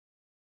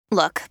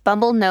Look,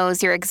 Bumble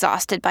knows you're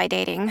exhausted by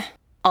dating.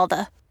 All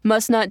the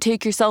must not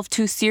take yourself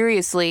too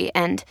seriously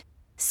and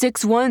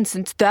 6'1"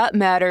 since that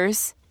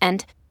matters.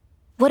 And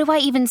what do I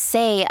even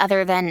say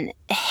other than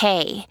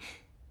hey?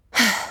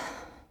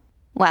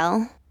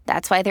 Well,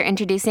 that's why they're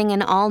introducing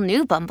an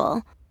all-new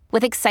Bumble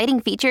with exciting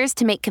features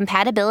to make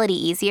compatibility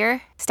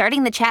easier,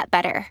 starting the chat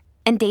better,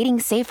 and dating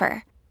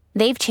safer.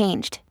 They've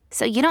changed,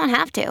 so you don't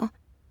have to.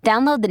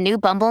 Download the new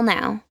Bumble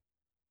now.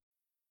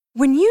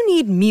 When you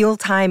need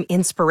mealtime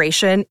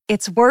inspiration,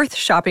 it's worth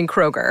shopping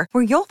Kroger,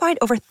 where you'll find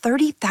over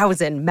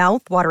 30,000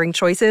 mouth-watering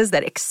choices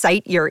that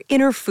excite your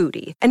inner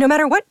foodie. And no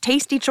matter what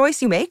tasty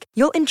choice you make,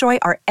 you'll enjoy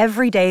our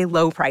everyday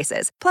low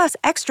prices, plus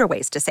extra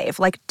ways to save,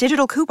 like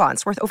digital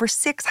coupons worth over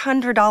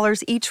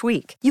 $600 each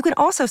week. You can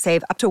also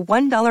save up to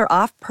 $1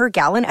 off per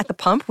gallon at the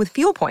pump with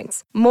fuel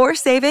points. More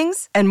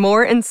savings and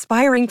more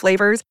inspiring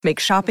flavors make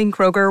shopping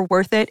Kroger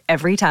worth it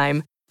every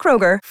time.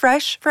 Kroger,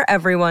 fresh for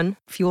everyone.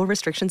 Fuel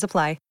restrictions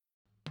apply.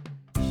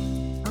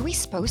 Are we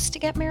supposed to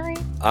get married?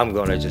 I'm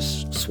gonna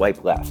just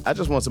swipe left. I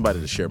just want somebody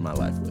to share my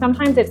life with.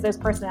 Sometimes it's those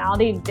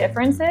personality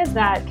differences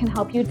that can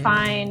help you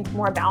find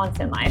more balance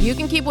in life. You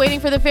can keep waiting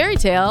for the fairy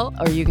tale,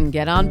 or you can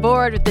get on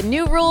board with the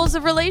new rules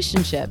of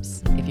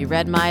relationships. If you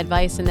read my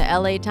advice in the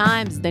LA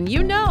Times, then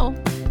you know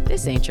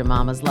this ain't your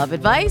mama's love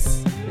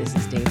advice. This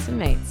is Dates and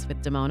Mates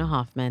with Damona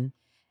Hoffman.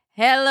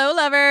 Hello,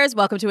 lovers.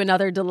 Welcome to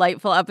another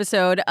delightful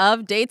episode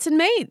of Dates and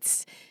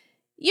Mates.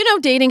 You know,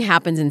 dating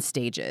happens in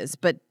stages,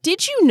 but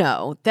did you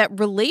know that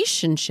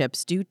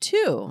relationships do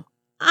too?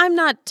 I'm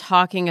not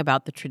talking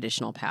about the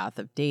traditional path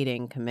of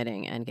dating,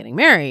 committing, and getting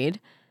married.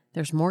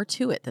 There's more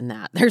to it than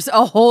that. There's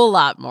a whole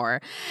lot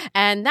more.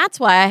 And that's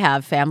why I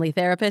have family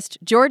therapist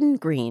Jordan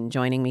Green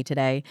joining me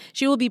today.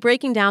 She will be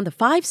breaking down the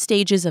 5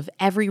 stages of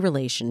every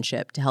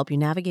relationship to help you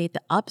navigate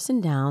the ups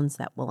and downs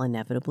that will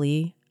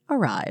inevitably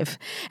arrive.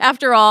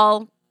 After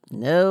all,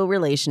 no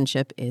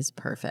relationship is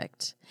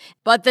perfect.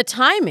 But the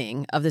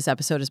timing of this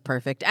episode is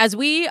perfect as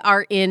we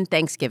are in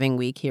Thanksgiving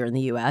week here in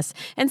the U.S.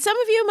 And some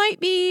of you might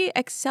be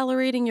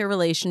accelerating your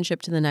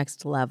relationship to the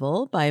next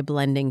level by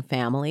blending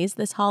families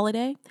this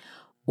holiday.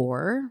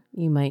 Or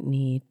you might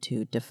need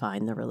to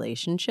define the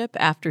relationship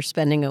after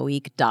spending a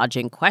week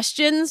dodging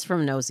questions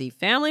from nosy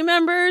family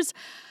members.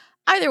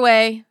 Either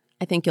way,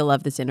 I think you'll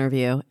love this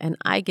interview, and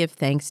I give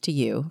thanks to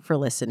you for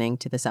listening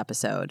to this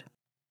episode.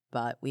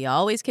 But we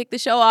always kick the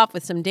show off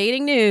with some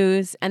dating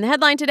news. And the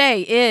headline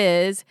today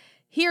is,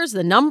 here's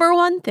the number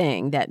one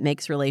thing that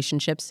makes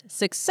relationships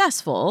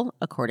successful,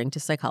 according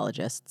to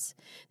psychologists.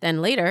 Then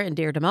later in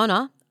Dear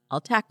Damona, I'll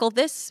tackle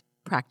this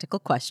practical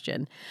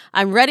question.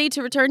 I'm ready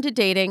to return to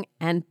dating,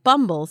 and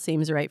Bumble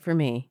seems right for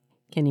me.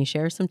 Can you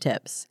share some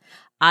tips?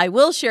 I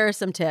will share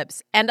some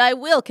tips, and I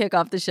will kick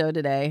off the show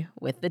today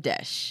with the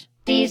dish.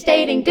 Dee's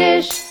Dating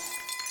Dish.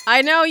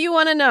 I know you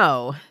want to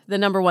know the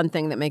number one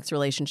thing that makes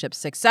relationships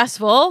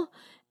successful.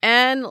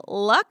 And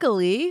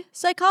luckily,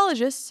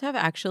 psychologists have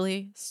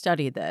actually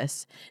studied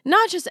this.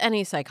 Not just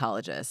any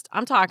psychologist.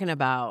 I'm talking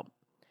about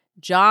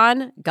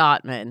John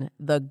Gottman,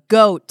 the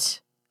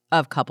GOAT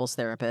of couples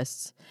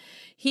therapists.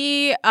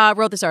 He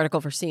wrote this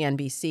article for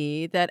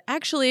CNBC that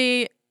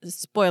actually,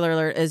 spoiler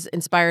alert, is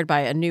inspired by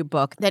a new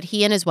book that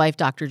he and his wife,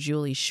 Dr.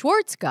 Julie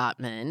Schwartz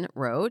Gottman,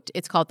 wrote.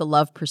 It's called The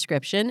Love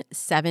Prescription,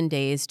 7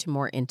 Days to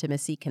More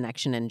Intimacy,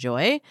 Connection, and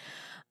Joy.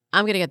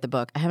 I'm going to get the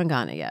book. I haven't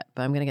gotten it yet,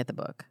 but I'm going to get the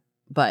book.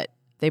 But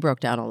they broke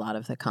down a lot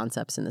of the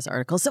concepts in this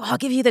article, so I'll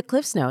give you the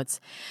Cliffs Notes.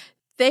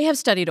 They have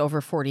studied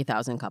over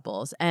 40,000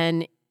 couples,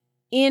 and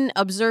in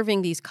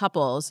observing these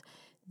couples,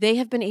 they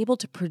have been able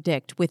to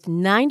predict with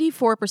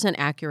 94%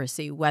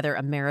 accuracy whether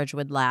a marriage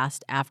would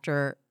last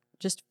after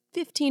just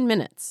 15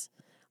 minutes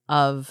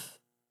of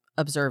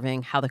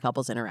observing how the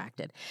couples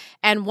interacted.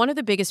 And one of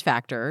the biggest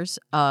factors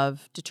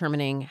of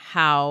determining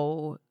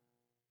how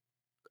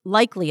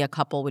likely a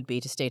couple would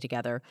be to stay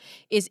together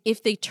is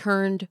if they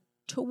turned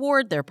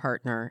toward their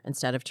partner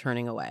instead of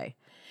turning away.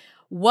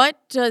 What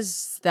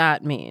does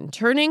that mean?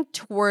 Turning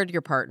toward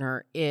your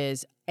partner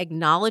is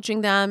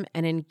acknowledging them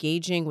and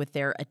engaging with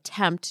their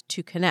attempt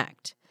to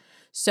connect.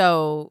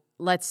 So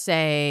let's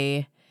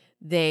say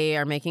they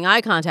are making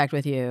eye contact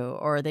with you,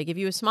 or they give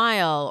you a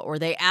smile, or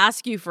they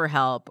ask you for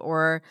help,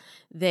 or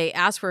they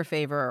ask for a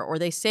favor, or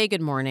they say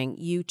good morning.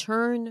 You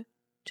turn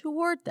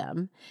toward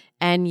them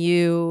and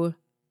you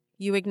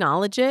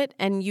acknowledge it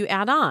and you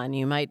add on.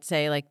 You might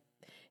say, like,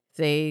 if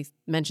they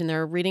mention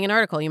they're reading an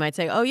article, you might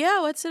say, oh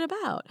yeah, what's it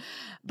about?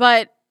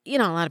 But, you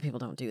know, a lot of people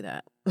don't do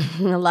that.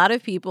 A lot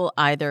of people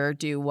either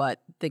do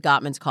what the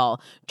Gottmans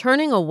call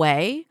turning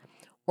away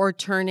or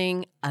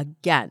turning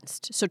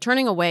against. So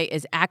turning away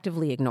is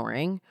actively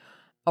ignoring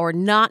or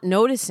not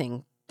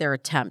noticing their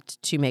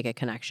attempt to make a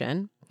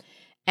connection.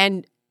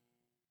 And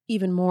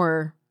even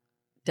more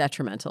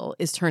detrimental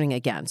is turning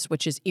against,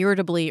 which is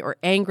irritably or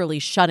angrily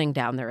shutting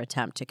down their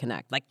attempt to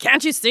connect. Like,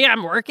 can't you see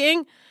I'm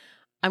working?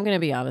 I'm going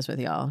to be honest with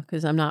y'all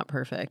because I'm not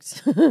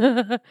perfect.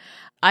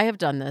 I have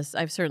done this.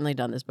 I've certainly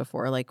done this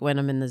before, like when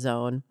I'm in the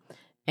zone.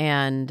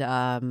 And,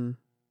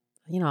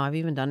 you know, I've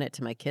even done it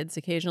to my kids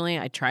occasionally.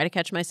 I try to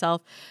catch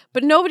myself,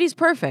 but nobody's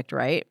perfect,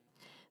 right?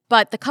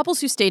 But the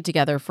couples who stayed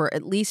together for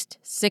at least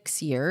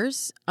 6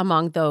 years,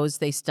 among those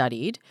they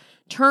studied,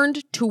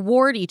 turned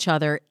toward each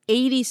other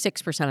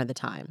 86% of the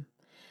time.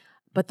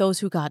 But those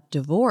who got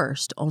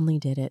divorced only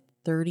did it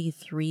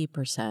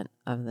 33%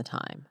 of the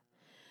time.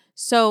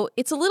 So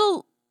it's a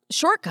little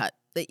shortcut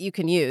that you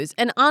can use.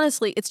 And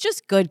honestly, it's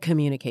just good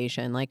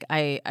communication. Like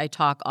I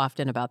talk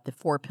often about the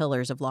 4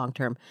 pillars of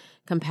long-term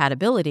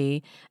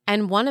compatibility,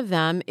 and one of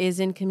them is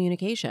in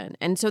communication.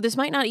 And so this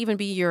might not even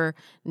be your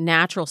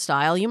natural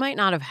style. You might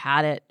not have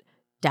had it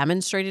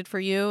demonstrated for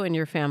you in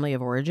your family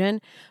of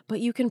origin, but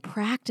you can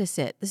practice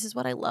it. This is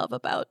what I love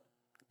about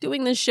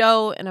doing this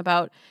show and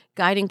about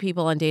guiding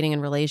people on dating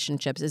and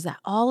relationships, is that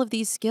all of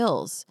these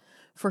skills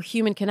for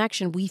human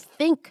connection we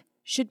think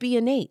should be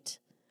innate.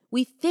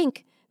 We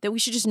think that we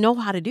should just know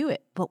how to do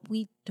it, but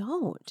we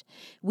don't.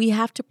 We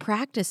have to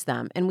practice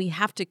them, and we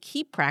have to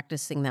keep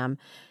practicing them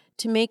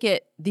to make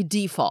it the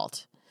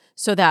default,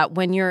 so that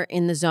when you're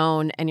in the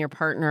zone and your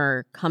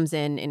partner comes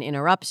in and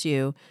interrupts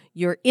you,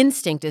 your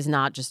instinct is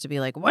not just to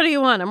be like, what do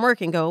you want? I'm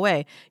working, go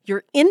away.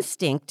 Your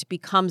instinct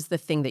becomes the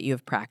thing that you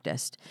have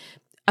practiced.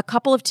 A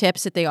couple of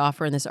tips that they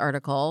offer in this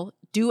article: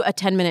 do a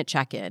 10-minute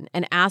check-in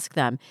and ask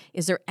them,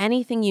 is there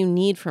anything you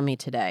need from me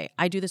today?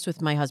 I do this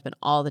with my husband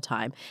all the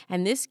time.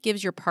 And this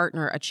gives your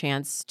partner a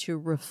chance to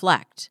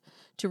reflect,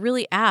 to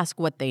really ask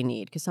what they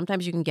need. Because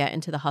sometimes you can get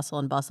into the hustle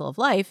and bustle of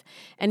life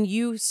and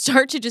you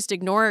start to just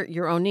ignore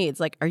your own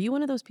needs. Like, are you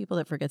one of those people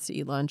that forgets to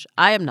eat lunch?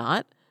 I am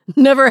not.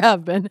 Never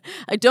have been.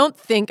 I don't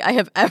think I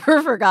have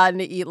ever forgotten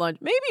to eat lunch.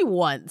 Maybe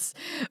once.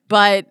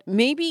 But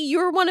maybe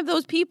you're one of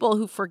those people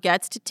who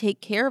forgets to take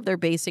care of their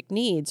basic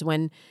needs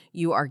when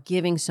you are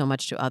giving so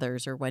much to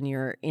others, or when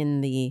you're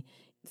in the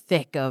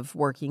thick of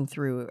working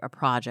through a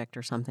project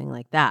or something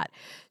like that.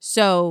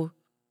 So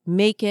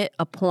make it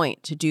a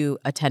point to do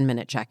a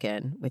 10-minute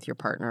check-in with your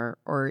partner,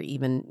 or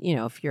even,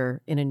 if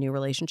you're in a new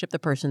relationship, the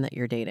person that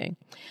you're dating.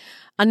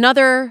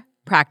 Another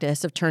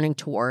practice of turning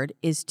toward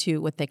is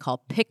to what they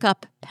call pick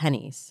up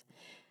pennies.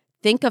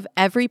 Think of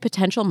every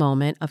potential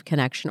moment of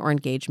connection or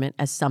engagement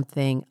as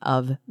something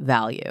of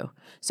value.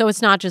 So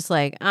it's not just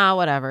like,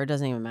 whatever, it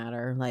doesn't even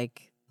matter.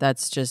 Like that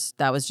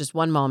was just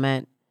one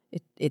moment.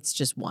 It's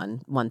just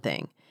one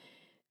thing.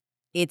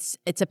 It's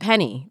a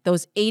penny.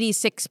 Those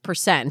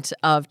 86%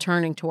 of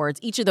turning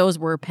towards, each of those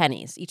were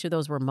pennies. Each of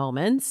those were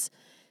moments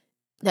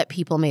that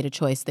people made a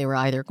choice they were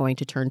either going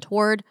to turn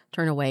toward,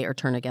 turn away, or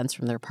turn against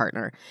from their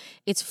partner.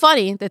 It's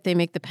funny that they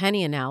make the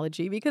penny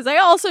analogy, because I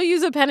also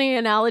use a penny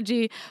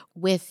analogy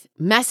with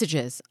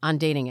messages on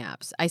dating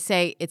apps. I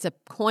say it's a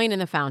coin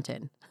in a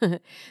fountain.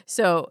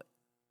 So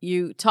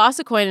you toss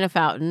a coin in a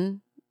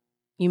fountain,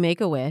 you make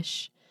a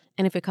wish,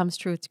 and if it comes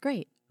true, it's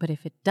great. But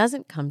if it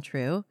doesn't come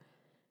true,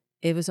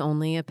 it was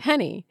only a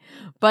penny.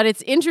 But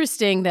it's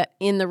interesting that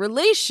in the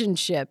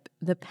relationship,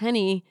 the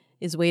penny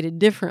is weighted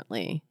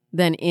differently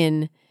than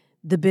in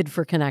the bid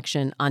for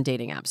connection on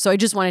dating apps. So I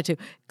just wanted to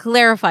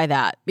clarify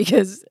that,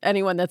 because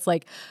anyone that's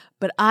like,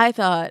 but I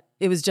thought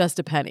it was just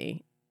a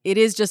penny. It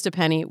is just a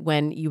penny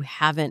when you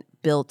haven't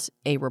built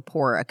a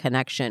rapport, a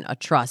connection, a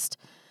trust,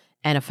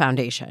 and a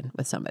foundation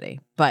with somebody.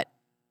 But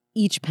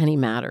each penny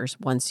matters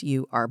once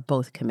you are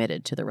both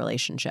committed to the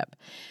relationship.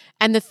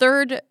 And the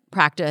third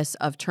practice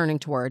of turning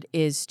toward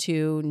is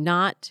to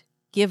not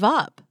give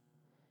up.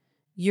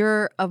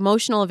 Your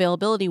emotional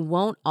availability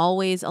won't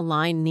always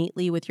align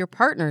neatly with your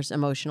partner's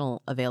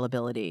emotional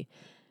availability,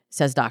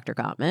 says Dr.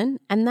 Gottman,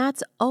 and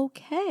that's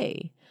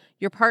okay.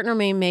 Your partner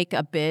may make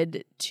a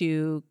bid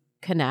to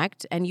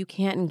connect and you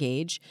can't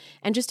engage,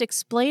 and just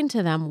explain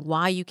to them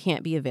why you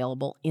can't be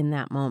available in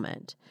that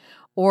moment.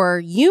 Or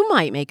you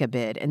might make a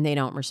bid and they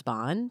don't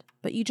respond,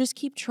 but you just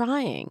keep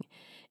trying.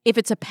 If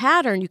it's a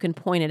pattern, you can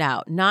point it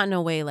out, not in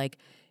a way like,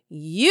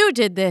 you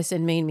did this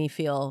and made me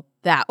feel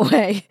that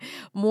way.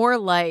 More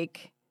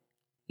like,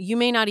 you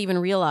may not even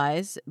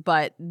realize,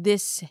 but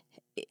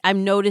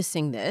I'm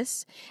noticing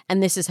this,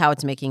 and this is how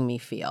it's making me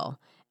feel.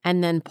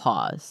 And then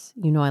pause.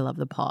 I love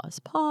the pause.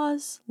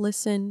 Pause,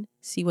 listen,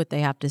 see what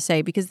they have to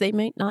say, because they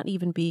might not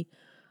even be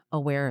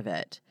aware of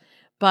it.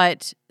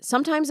 But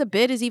sometimes a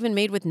bid is even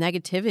made with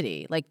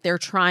negativity, like they're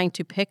trying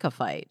to pick a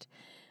fight.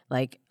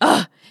 Like,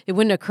 it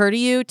wouldn't occur to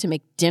you to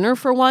make dinner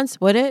for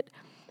once, would it?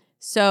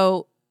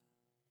 So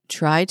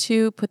try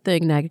to put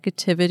the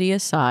negativity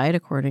aside,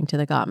 according to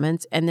the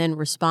Gottmans, and then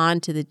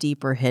respond to the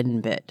deeper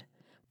hidden bid.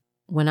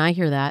 When I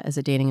hear that as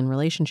a dating and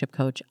relationship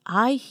coach,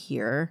 I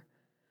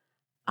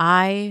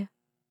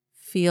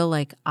feel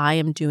like I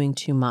am doing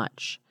too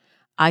much.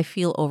 I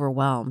feel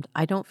overwhelmed.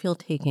 I don't feel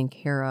taken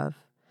care of.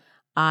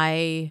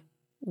 I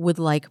would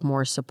like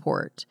more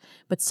support.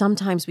 But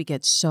sometimes we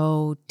get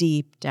so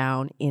deep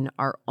down in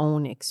our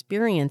own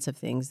experience of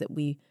things that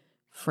we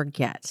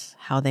forget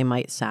how they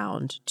might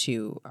sound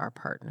to our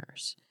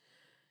partners.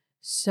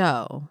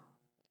 So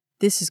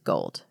this is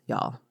gold,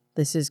 y'all.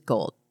 This is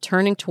gold.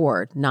 Turning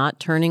toward, not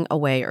turning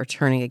away or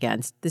turning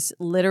against. This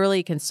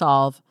literally can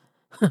solve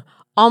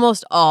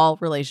almost all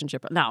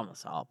relationship, not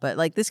almost all, but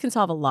like this can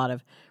solve a lot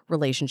of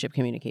relationship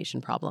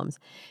communication problems.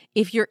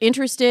 If you're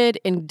interested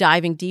in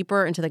diving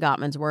deeper into the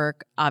Gottman's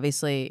work,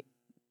 obviously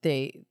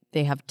They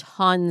have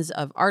tons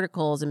of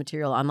articles and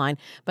material online.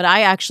 But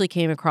I actually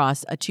came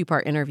across a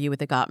 2-part interview with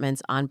the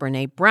Gottmans on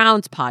Brene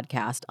Brown's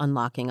podcast,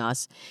 Unlocking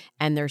Us.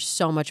 And there's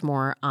so much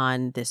more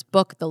on this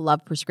book, The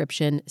Love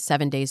Prescription,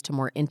 7 Days to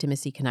More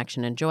Intimacy,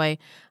 Connection, and Joy.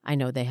 I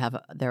know they have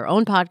their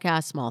own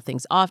podcast, Small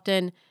Things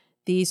Often.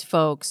 These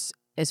folks,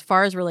 as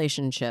far as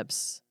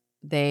relationships,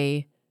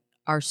 they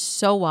are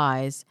so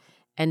wise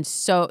and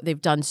so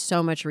they've done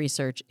so much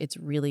research. It's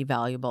really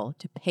valuable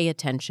to pay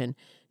attention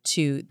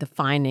to the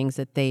findings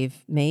that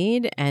they've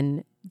made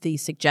and the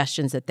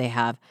suggestions that they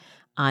have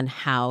on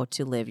how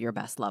to live your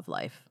best love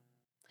life.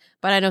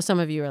 But I know some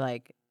of you are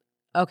like,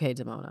 okay,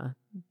 Damona,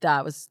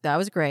 that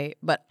was great,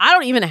 but I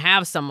don't even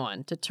have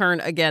someone to turn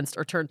against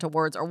or turn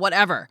towards or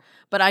whatever.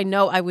 But I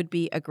know I would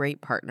be a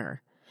great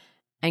partner.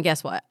 And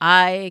guess what?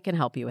 I can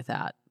help you with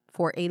that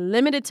for a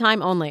limited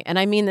time only. And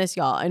I mean this,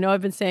 y'all. I know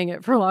I've been saying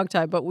it for a long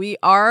time, but we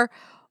are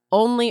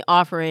only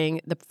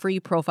offering the free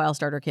profile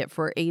starter kit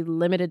for a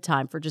limited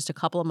time for just a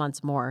couple of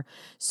months more.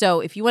 So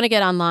if you want to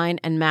get online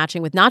and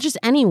matching with not just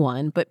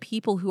anyone, but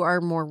people who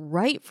are more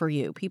right for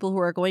you, people who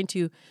are going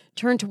to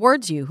turn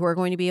towards you, who are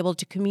going to be able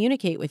to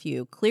communicate with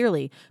you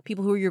clearly,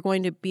 people who you're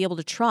going to be able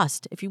to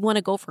trust. If you want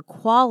to go for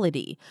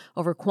quality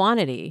over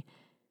quantity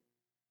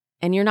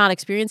and you're not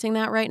experiencing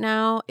that right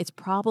now, it's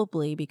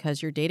probably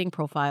because your dating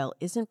profile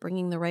isn't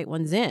bringing the right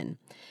ones in.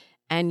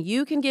 And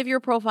you can give your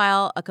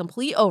profile a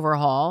complete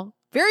overhaul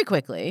very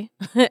quickly.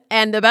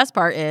 And the best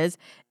part is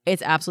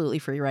it's absolutely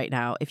free right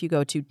now. If you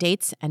go to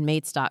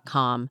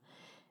datesandmates.com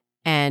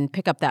and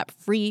pick up that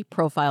free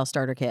profile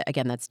starter kit.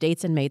 Again, that's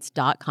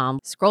datesandmates.com.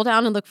 Scroll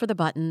down and look for the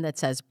button that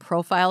says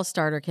Profile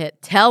Starter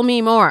Kit. Tell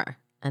me more.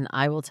 And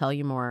I will tell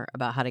you more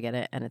about how to get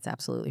it, and it's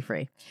absolutely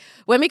free.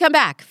 When we come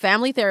back,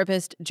 family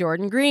therapist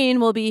Jordan Green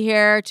will be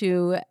here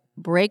to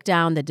break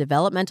down the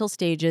developmental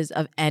stages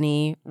of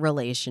any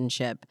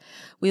relationship.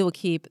 We will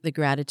keep the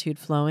gratitude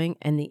flowing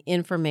and the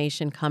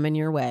information coming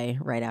your way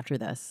right after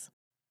this.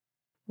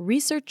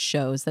 Research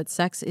shows that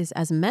sex is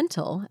as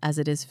mental as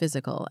it is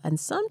physical, and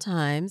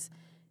sometimes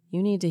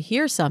you need to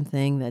hear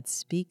something that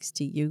speaks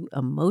to you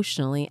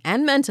emotionally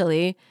and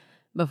mentally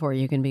before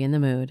you can be in the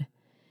mood.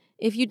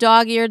 If you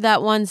dog-eared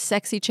that one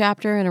sexy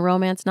chapter in a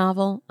romance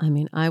novel,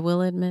 I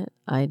will admit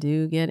I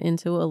do get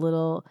into a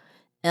little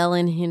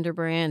Ellen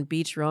Hilderbrand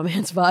beach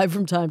romance vibe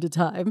from time to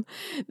time,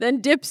 then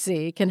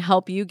Dipsea can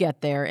help you get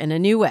there in a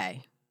new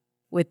way.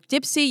 With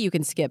Dipsea, you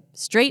can skip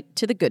straight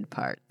to the good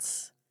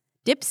parts.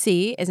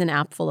 Dipsea is an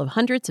app full of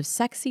hundreds of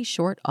sexy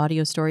short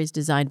audio stories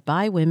designed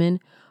by women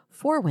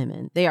for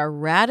women. They are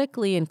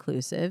radically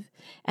inclusive,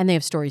 and they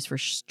have stories for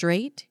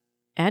straight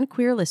and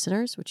queer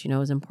listeners, which you know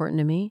is important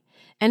to me,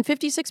 and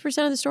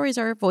 56% of the stories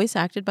are voice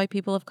acted by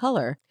people of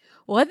color.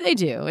 What they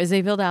do is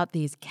they build out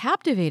these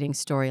captivating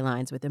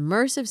storylines with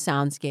immersive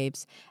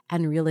soundscapes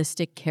and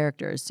realistic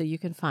characters. So you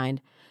can find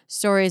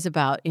stories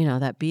about,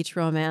 that beach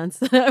romance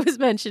that I was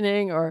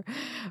mentioning,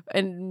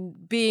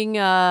 and being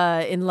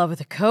in love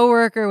with a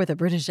coworker with a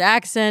British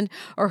accent,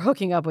 or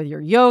hooking up with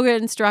your yoga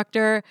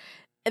instructor.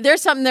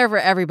 There's something there for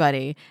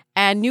everybody,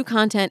 and new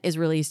content is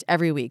released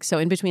every week. So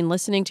in between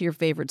listening to your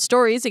favorite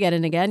stories again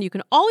and again, you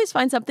can always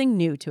find something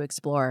new to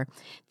explore.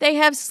 They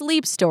have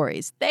sleep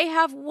stories, they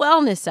have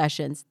wellness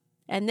sessions,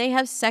 and they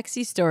have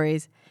sexy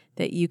stories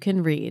that you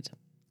can read,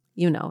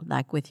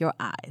 like with your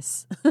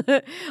eyes.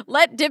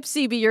 Let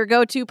Dipsea be your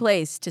go-to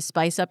place to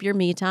spice up your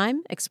me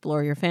time,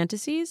 explore your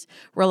fantasies,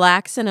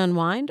 relax and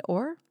unwind,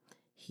 or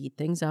heat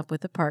things up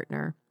with a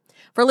partner.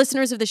 For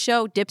listeners of the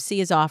show,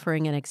 Dipsea is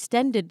offering an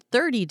extended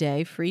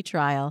 30-day free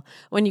trial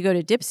when you go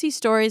to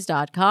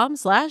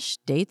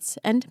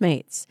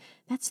dipseastories.com/datesandmates.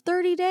 That's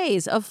 30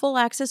 days of full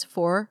access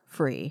for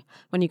free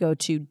when you go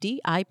to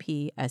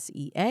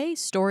DIPSEA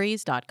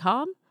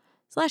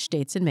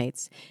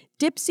stories.com/datesandmates.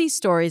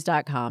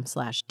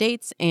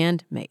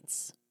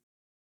 dipseastories.com/datesandmates.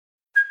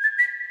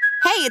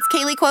 Hey, it's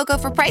Kaylee Cuoco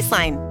for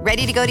Priceline.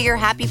 Ready to go to your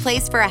happy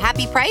place for a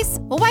happy price?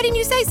 Well, why didn't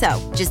you say so?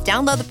 Just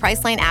download the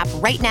Priceline app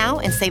right now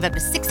and save up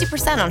to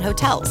 60% on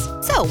hotels.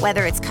 So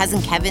whether it's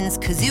Cousin Kevin's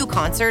Kazoo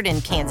Concert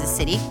in Kansas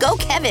City, go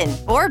Kevin,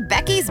 or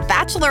Becky's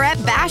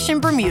Bachelorette Bash in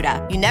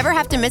Bermuda, you never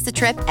have to miss a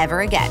trip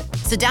ever again.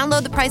 So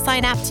download the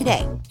Priceline app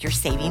today. Your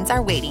savings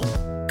are waiting.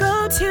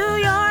 Go to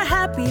your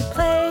happy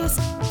place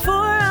for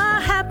a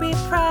happy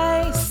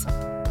price.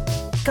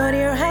 Go to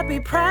your happy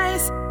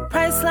price,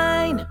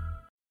 Priceline.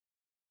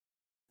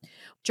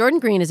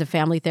 Jordan Green is a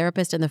family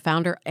therapist and the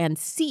founder and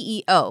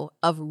CEO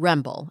of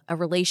Remble, a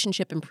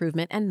relationship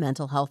improvement and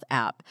mental health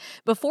app.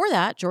 Before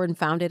that, Jordan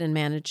founded and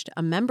managed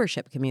a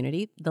membership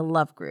community, The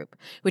Love Group,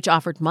 which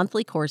offered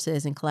monthly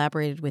courses and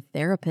collaborated with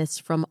therapists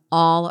from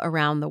all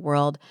around the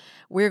world.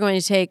 We're going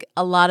to take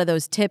a lot of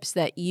those tips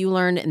that you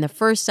learned in the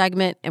first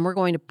segment, and we're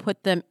going to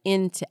put them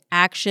into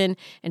action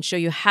and show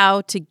you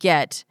how to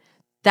get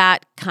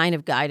that kind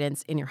of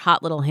guidance in your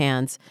hot little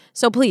hands.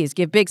 So please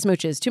give big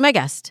smooches to my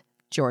guest,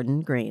 Jordan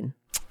Green.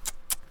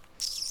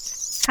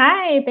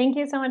 Hi, thank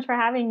you so much for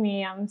having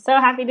me. I'm so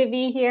happy to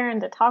be here and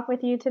to talk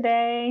with you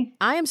today.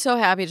 I am so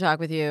happy to talk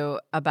with you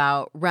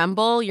about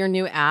Remble, your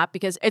new app,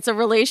 because it's a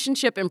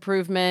relationship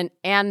improvement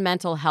and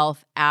mental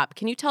health app.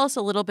 Can you tell us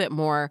a little bit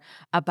more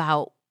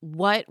about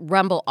what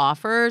Remble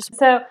offers?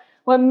 So,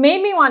 what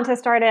made me want to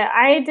start it,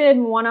 I did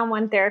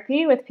one-on-one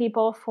therapy with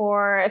people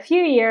for a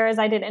few years.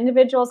 I did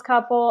individual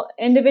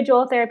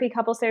therapy,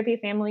 couples therapy,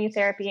 family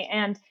therapy,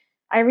 and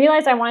I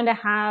realized I wanted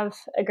to have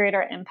a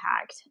greater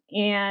impact.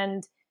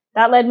 And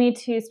that led me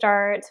to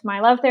start my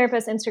Love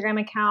Therapist Instagram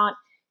account.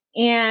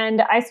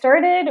 And I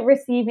started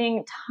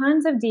receiving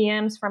tons of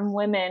DMs from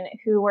women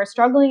who were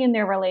struggling in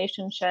their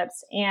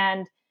relationships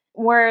and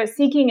were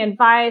seeking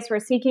advice, were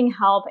seeking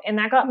help. And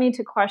that got me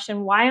to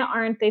question, why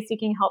aren't they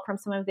seeking help from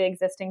some of the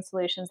existing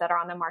solutions that are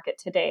on the market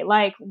today,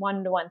 like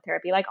one-to-one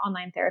therapy, like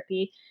online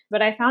therapy?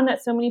 But I found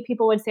that so many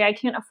people would say, I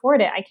can't afford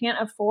it. I can't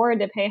afford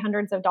to pay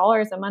hundreds of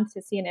dollars a month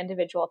to see an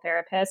individual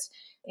therapist.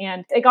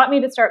 And it got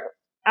me to start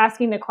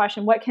asking the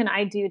question, what can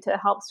I do to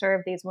help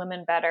serve these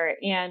women better?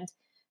 And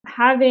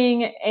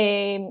having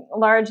a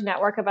large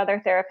network of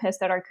other therapists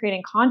that are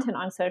creating content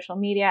on social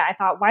media, I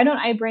thought, why don't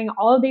I bring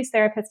all of these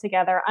therapists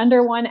together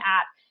under one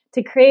app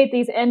to create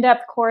these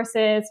in-depth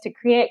courses, to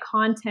create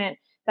content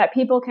that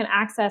people can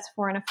access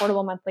for an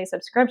affordable monthly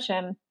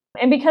subscription.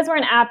 And because we're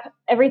an app,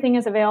 everything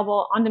is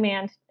available on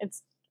demand.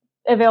 It's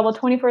available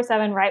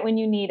 24/7 right when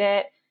you need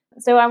it.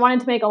 So I wanted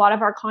to make a lot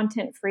of our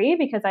content free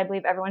because I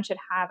believe everyone should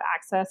have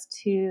access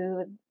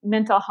to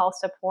mental health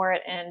support.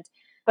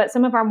 But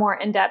some of our more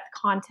in-depth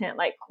content,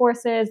 like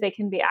courses, they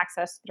can be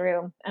accessed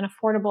through an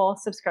affordable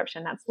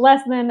subscription that's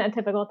less than a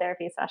typical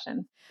therapy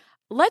session.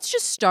 Let's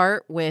just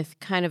start with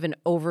kind of an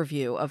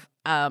overview of,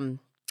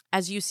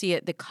 as you see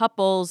it, the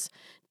couple's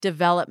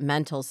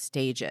developmental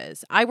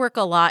stages. I work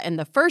a lot in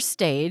the first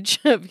stage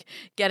of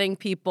getting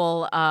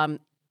people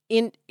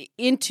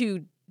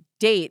into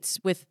dates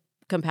with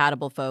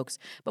compatible folks.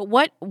 But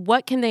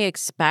what can they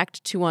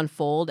expect to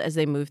unfold as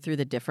they move through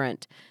the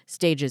different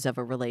stages of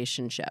a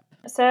relationship?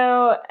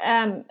 So,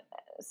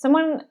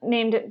 someone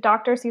named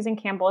Dr. Susan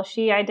Campbell,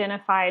 she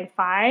identified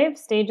 5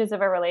 stages of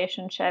a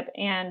relationship,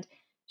 and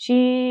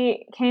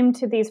she came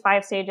to these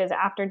 5 stages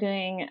after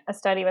doing a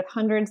study with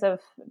hundreds of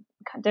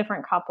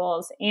different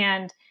couples.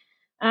 And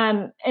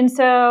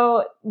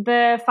so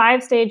the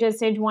 5 stages,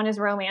 stage 1 is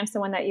romance, the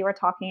one that you were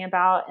talking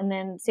about. And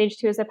then stage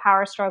 2 is a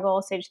power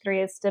struggle. Stage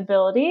 3 is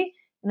stability.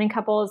 And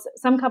then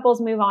some couples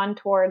move on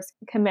towards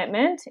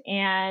commitment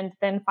and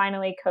then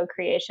finally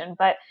co-creation.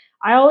 But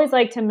I always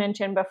like to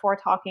mention before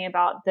talking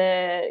about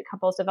the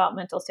couple's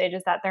developmental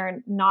stages that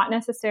they're not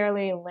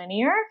necessarily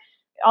linear.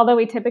 Although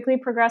we typically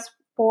progress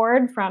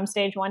forward from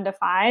stage 1 to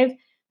 5,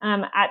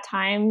 at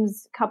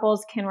times,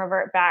 couples can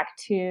revert back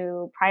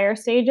to prior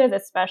stages,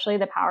 especially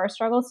the power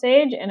struggle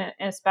stage. And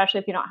especially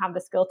if you don't have the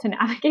skill to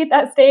navigate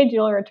that stage,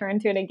 you'll return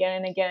to it again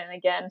and again and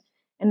again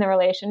in the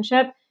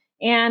relationship.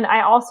 And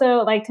I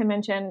also like to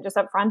mention just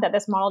up front that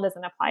this model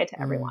doesn't apply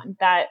to everyone,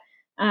 that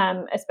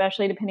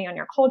especially depending on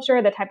your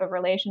culture, the type of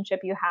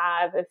relationship you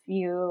have, if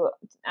you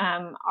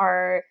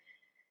are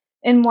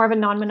in more of a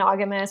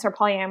non-monogamous or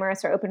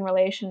polyamorous or open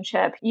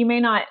relationship, you may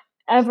not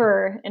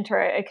ever enter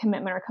a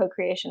commitment or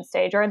co-creation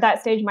stage, or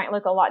that stage might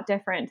look a lot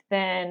different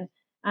than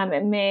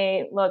it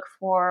may look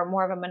for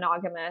more of a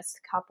monogamous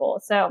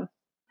couple. So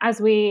as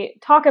we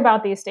talk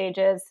about these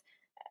stages,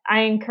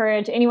 I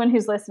encourage anyone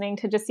who's listening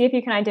to just see if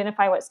you can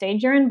identify what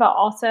stage you're in, but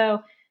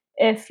also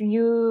if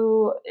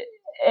you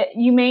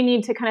may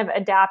need to kind of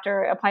adapt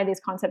or apply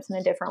these concepts in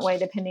a different way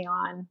depending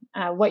on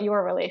what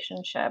your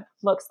relationship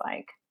looks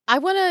like. I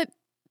want to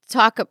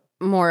talk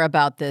more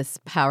about this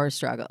power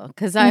struggle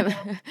because I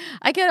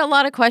get a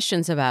lot of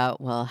questions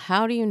about, well,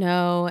 how do you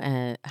know,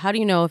 and how do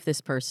you know if this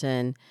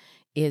person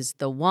is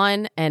the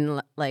one?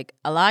 And like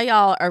a lot of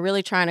y'all are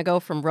really trying to go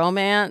from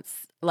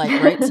romance like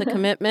right to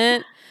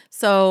commitment.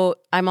 So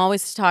I'm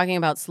always talking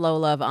about slow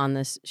love on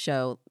this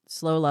show.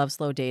 Slow love,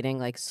 slow dating,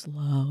 like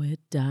slow it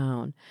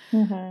down.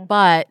 Mm-hmm.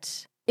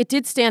 But it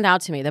did stand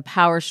out to me, the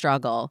power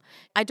struggle.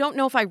 I don't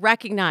know if I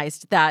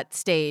recognized that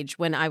stage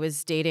when I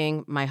was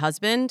dating my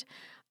husband.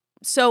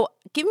 So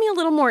give me a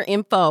little more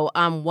info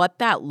on what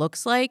that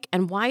looks like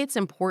and why it's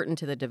important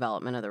to the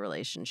development of the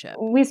relationship.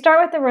 We start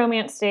with the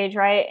romance stage,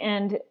 right?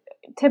 And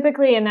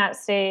typically in that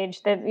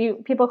stage,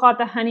 people call it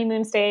the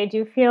honeymoon stage.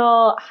 You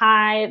feel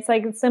high. It's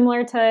like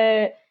similar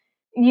to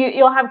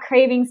you'll have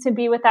cravings to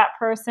be with that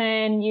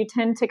person. You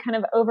tend to kind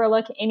of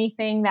overlook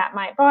anything that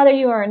might bother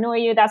you or annoy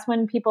you. That's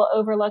when people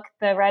overlook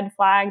the red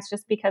flags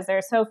just because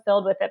they're so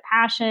filled with the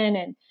passion,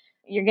 and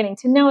you're getting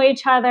to know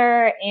each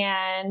other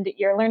and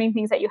you're learning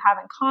things that you have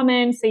in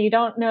common. So you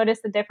don't notice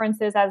the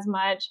differences as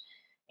much.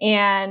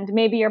 And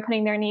maybe you're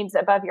putting their needs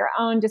above your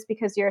own just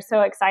because you're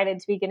so excited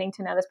to be getting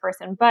to know this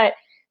person. But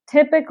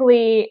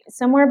typically,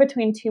 somewhere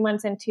between 2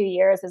 months and 2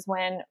 years is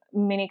when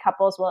many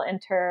couples will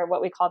enter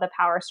what we call the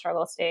power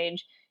struggle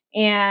stage.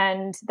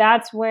 And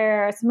that's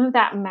where some of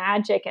that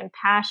magic and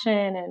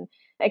passion and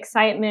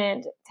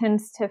excitement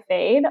tends to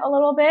fade a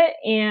little bit.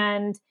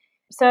 And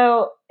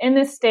So in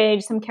this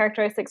stage, some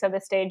characteristics of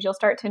this stage, you'll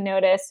start to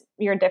notice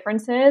your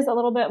differences a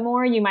little bit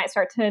more. You might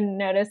start to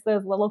notice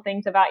those little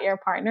things about your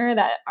partner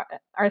that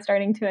are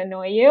starting to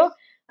annoy you.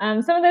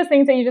 Some of those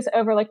things that you just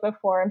overlooked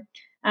before.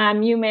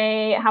 You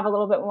may have a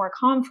little bit more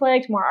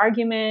conflict, more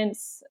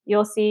arguments.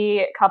 You'll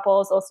see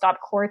couples will stop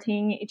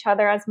courting each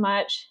other as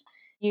much.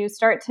 You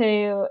start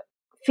to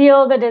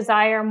feel the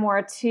desire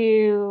more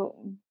to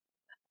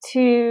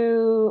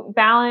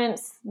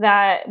balance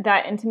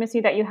that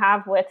intimacy that you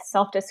have with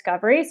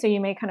self-discovery. So you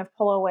may kind of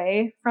pull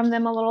away from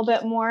them a little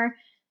bit more.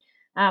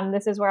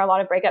 This is where a lot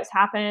of breakups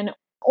happen.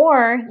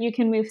 Or you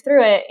can move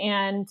through it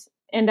and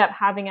end up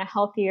having a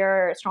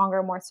healthier,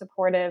 stronger, more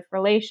supportive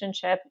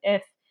relationship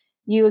if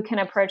you can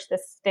approach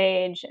this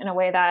stage in a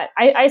way that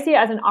I see it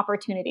as an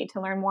opportunity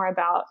to learn more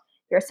about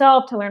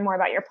yourself, to learn more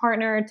about your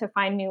partner, to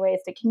find new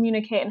ways to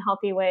communicate in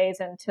healthy ways,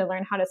 and to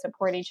learn how to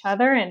support each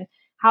other and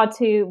how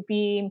to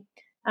be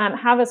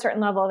have a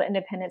certain level of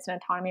independence and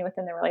autonomy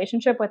within the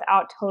relationship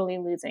without totally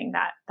losing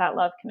that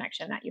love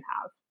connection that you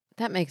have.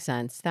 That makes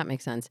sense. That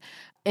makes sense.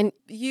 And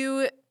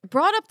you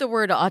brought up the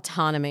word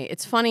autonomy.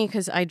 It's funny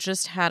because I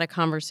just had a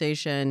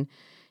conversation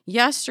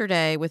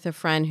yesterday with a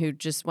friend who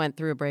just went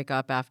through a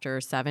breakup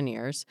after 7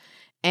 years.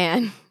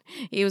 And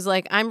he was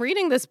like, I'm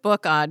reading this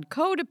book on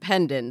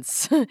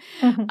codependence.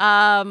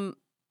 Mm-hmm.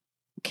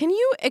 Can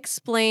you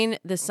explain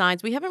the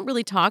signs? We haven't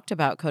really talked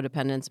about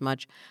codependence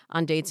much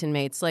on Dates and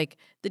Mates, like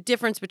the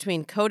difference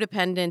between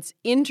codependence,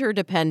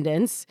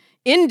 interdependence,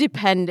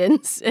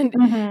 independence, and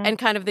Mm-hmm. and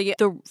kind of the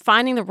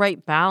finding the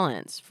right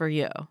balance for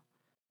you.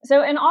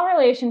 So in all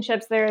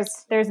relationships,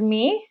 there's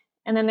me,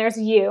 and then there's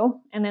you,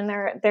 and then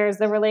there's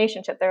the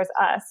relationship, there's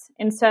us.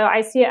 And so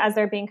I see it as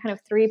there being kind of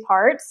three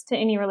parts to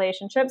any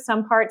relationship.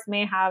 Some parts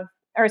may have,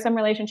 or some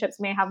relationships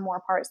may have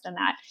more parts than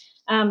that.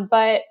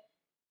 But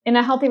in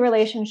a healthy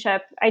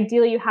relationship,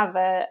 ideally you have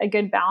a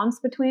good balance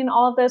between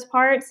all of those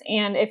parts.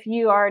 And if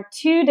you are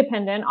too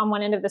dependent on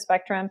one end of the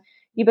spectrum,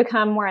 you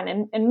become more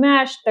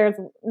enmeshed. There's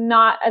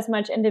not as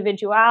much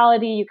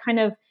individuality. You kind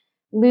of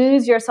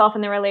lose yourself in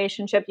the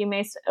relationship. You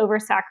may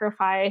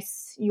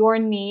over-sacrifice your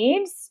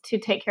needs to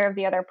take care of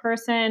the other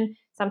person.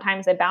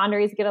 Sometimes the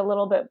boundaries get a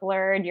little bit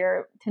blurred.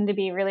 You tend to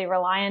be really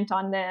reliant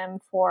on them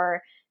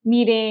for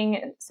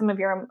meeting some of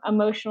your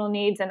emotional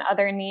needs and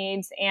other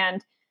needs.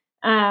 And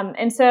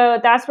so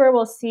that's where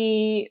we'll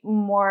see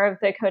more of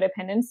the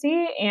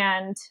codependency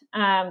and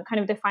kind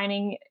of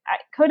defining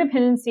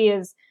codependency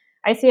is,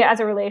 I see it as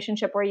a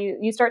relationship where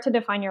you start to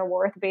define your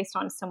worth based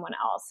on someone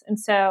else. And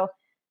so,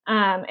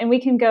 and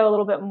we can go a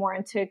little bit more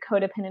into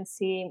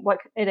codependency, what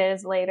it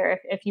is later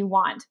if you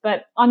want.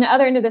 But on the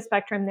other end of the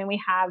spectrum, then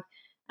we have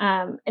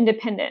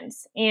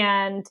independence.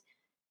 And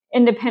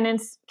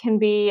independence can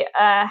be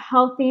a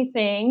healthy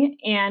thing,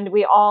 and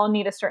we all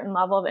need a certain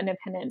level of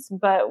independence.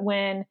 But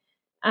when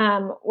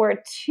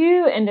we're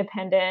too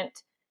independent,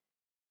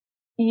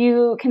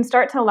 you can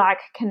start to lack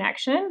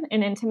connection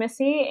and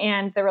intimacy,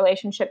 and the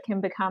relationship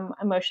can become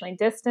emotionally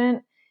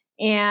distant.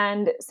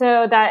 And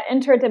so that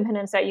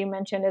interdependence that you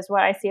mentioned is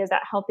what I see as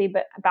that healthy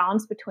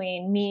balance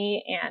between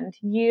me and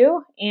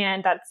you,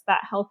 and that's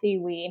that healthy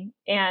we.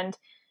 And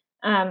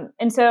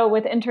so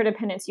with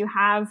interdependence, you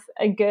have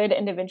a good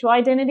individual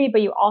identity,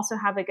 but you also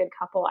have a good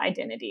couple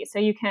identity. So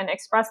you can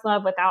express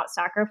love without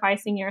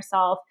sacrificing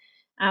yourself.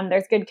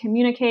 There's good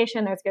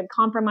communication, there's good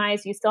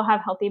compromise. You still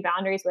have healthy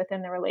boundaries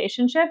within the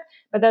relationship,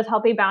 but those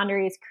healthy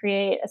boundaries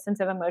create a sense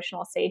of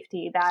emotional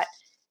safety that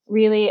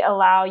really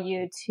allow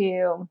you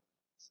to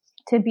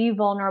be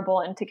vulnerable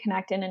and to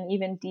connect in an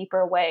even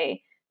deeper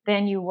way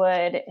than you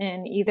would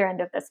in either end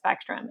of the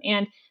spectrum.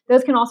 And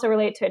those can also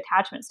relate to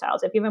attachment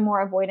styles. If you have a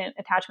more avoidant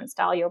attachment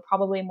style, you're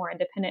probably more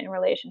independent in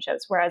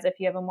relationships. Whereas if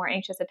you have a more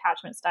anxious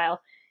attachment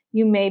style,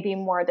 you may be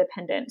more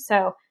dependent.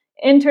 So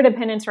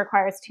interdependence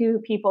requires two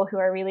people who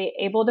are really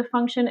able to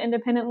function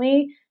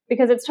independently,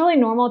 because it's totally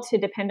normal to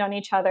depend on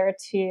each other,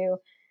 to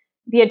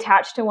be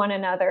attached to one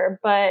another.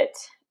 But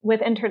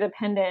with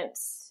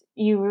interdependence,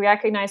 you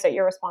recognize that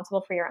you're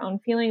responsible for your own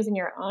feelings and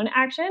your own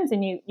actions,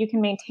 and you can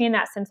maintain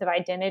that sense of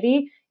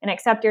identity and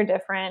accept your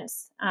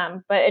difference.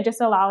 But it just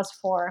allows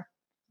for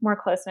more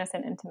closeness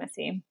and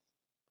intimacy.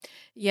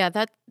 Yeah,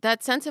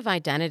 that sense of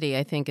identity,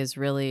 I think, is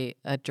really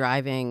a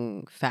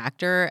driving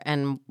factor,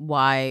 and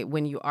why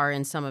when you are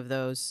in some of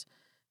those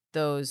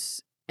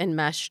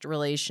enmeshed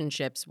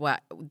relationships,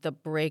 what the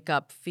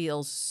breakup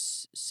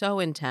feels so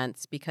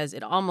intense because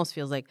it almost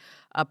feels like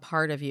a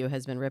part of you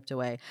has been ripped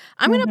away.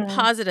 I'm going to Mm-hmm.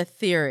 posit a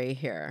theory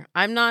here.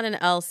 I'm not an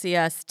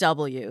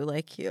LCSW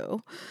like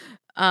you,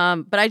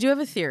 but I do have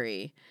a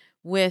theory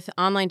with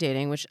online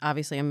dating, which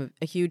obviously I'm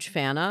a huge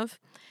fan of,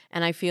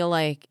 and I feel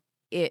like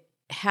it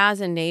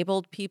has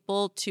enabled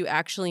people to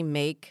actually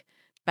make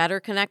better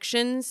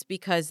connections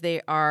because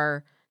they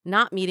are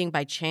not meeting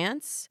by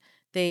chance.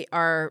 They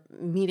are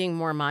meeting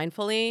more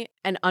mindfully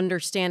and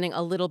understanding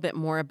a little bit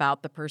more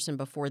about the person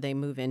before they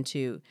move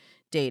into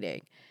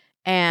dating.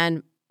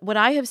 And what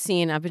I have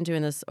seen, I've been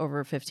doing this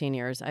over 15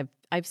 years.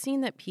 I've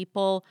seen that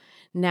people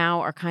now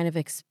are kind of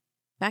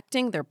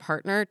expecting their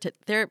partner to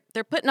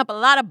they're putting up a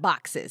lot of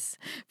boxes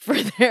for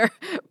their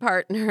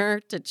partner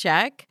to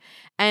check,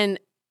 and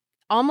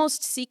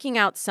almost seeking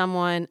out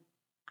someone.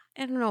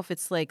 I don't know if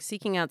it's like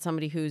seeking out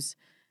somebody who's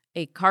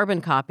a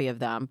carbon copy of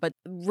them, but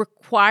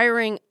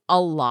requiring a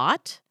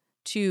lot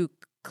to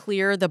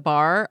clear the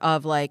bar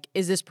of like,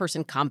 is this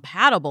person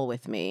compatible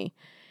with me?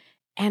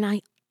 And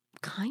I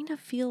kind of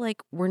feel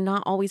like we're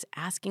not always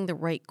asking the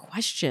right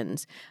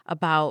questions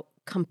about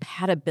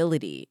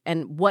compatibility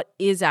and what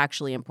is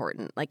actually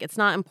important. Like, it's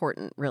not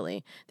important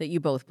really that you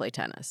both play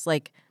tennis.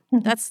 Like,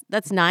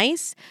 that's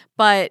nice,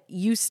 but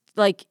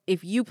like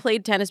if you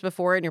played tennis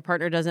before and your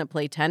partner doesn't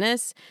play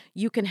tennis,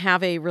 you can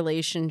have a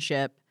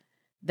relationship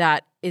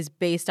that is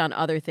based on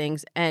other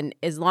things. And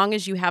as long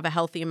as you have a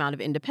healthy amount of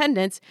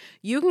independence,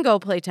 you can go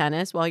play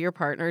tennis while your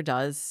partner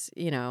does,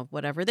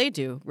 whatever they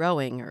do,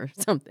 rowing or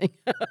something,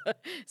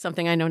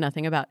 something I know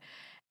nothing about.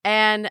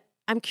 And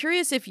I'm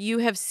curious if you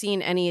have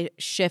seen any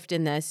shift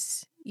in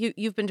this.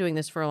 You've been doing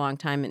this for a long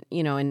time,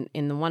 and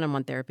in the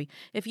one-on-one therapy.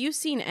 If you've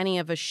seen any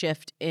of a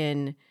shift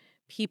in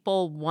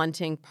people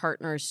wanting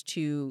partners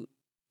to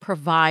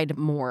provide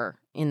more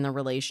in the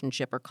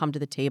relationship or come to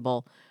the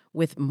table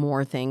with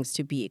more things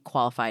to be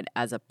qualified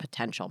as a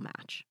potential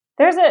match.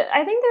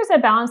 I think there's a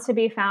balance to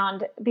be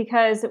found,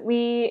 because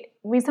we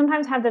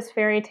sometimes have this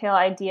fairy tale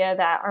idea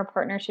that our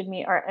partner should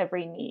meet our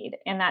every need,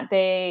 and that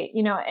they,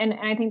 and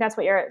I think that's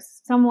what you're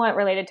somewhat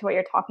related to what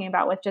you're talking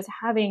about with just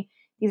having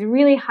these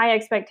really high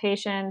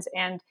expectations.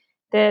 And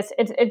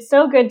it's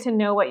so good to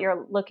know what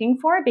you're looking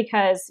for,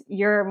 because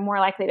you're more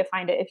likely to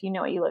find it if you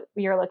know what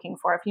you're looking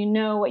for, if you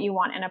know what you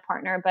want in a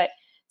partner. But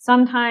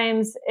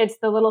sometimes it's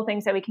the little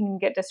things that we can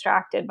get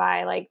distracted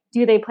by, like,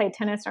 do they play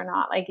tennis or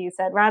not, like you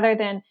said, rather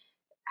than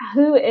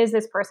who is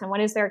this person? What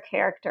is their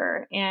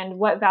character? And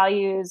what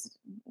values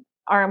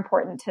are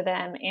important to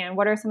them? And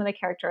what are some of the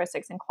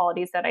characteristics and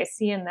qualities that I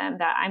see in them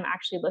that I'm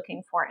actually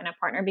looking for in a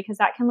partner? Because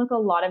that can look a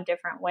lot of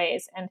different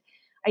ways. And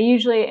I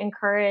usually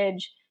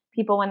encourage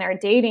people when they're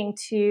dating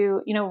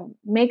to,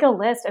 make a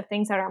list of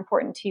things that are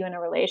important to you in a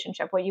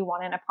relationship, what you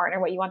want in a partner,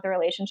 what you want the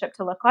relationship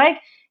to look like,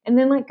 and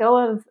then let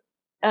go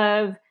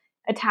of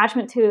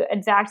attachment to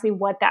exactly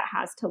what that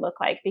has to look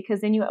like,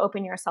 because then you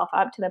open yourself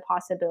up to the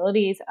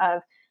possibilities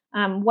of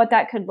what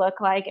that could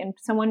look like. And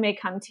someone may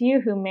come to you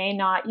who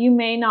you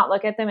may not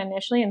look at them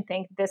initially and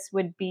think this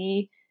would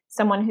be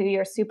someone who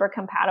you're super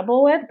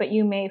compatible with, but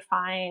you may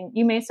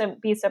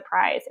be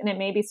surprised. And it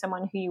may be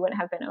someone who you wouldn't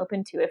have been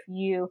open to if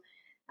you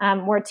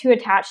were too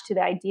attached to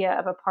the idea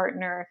of a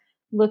partner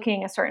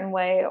looking a certain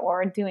way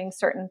or doing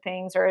certain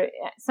things. Or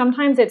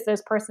sometimes it's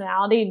those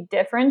personality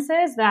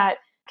differences that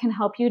can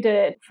help you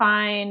to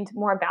find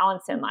more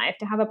balance in life,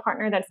 to have a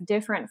partner that's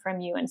different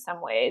from you in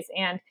some ways.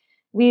 And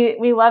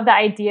we love the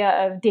idea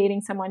of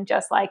dating someone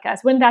just like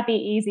us. Wouldn't that be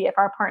easy if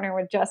our partner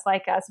were just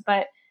like us?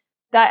 But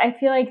that, I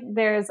feel like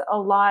there's a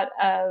lot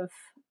of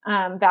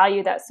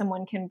value that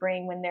someone can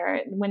bring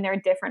when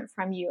they're different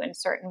from you in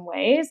certain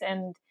ways,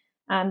 and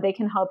they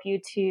can help you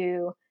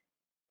to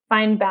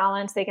find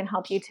balance. They can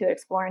help you to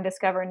explore and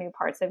discover new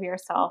parts of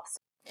yourself.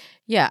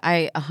 Yeah,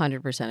 I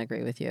 100%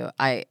 agree with you.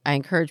 I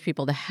encourage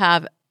people to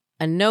have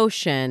a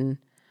notion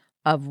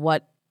of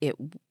what it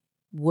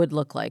would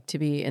look like to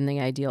be in the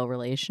ideal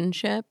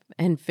relationship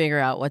and figure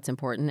out what's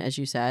important, as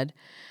you said,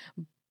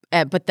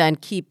 but then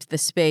keep the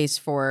space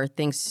for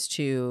things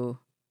to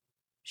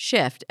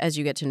shift as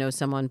you get to know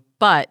someone.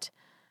 But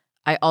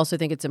I also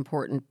think it's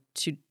important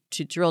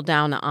to drill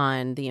down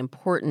on the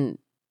important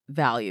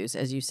values,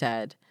 as you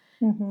said,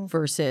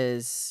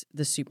 versus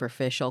the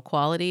superficial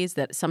qualities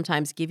that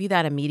sometimes give you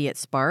that immediate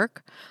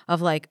spark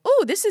of like,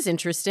 oh, this is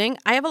interesting.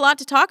 I have a lot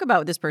to talk about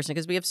with this person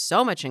because we have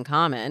so much in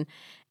common.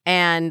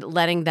 And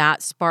letting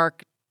that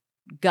spark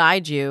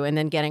guide you and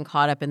then getting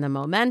caught up in the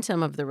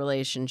momentum of the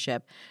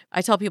relationship.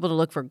 I tell people to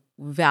look for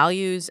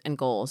values and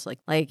goals. Like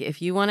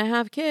if you want to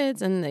have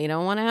kids and they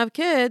don't want to have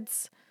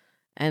kids,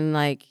 and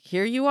like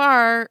here you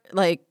are,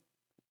 like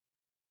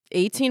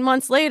 18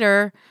 months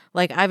later,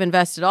 like I've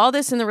invested all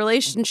this in the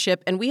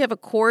relationship and we have a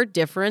core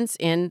difference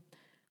in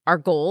our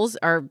goals,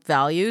 our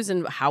values,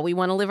 and how we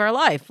want to live our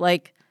life.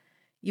 Like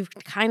you've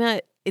kind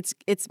of,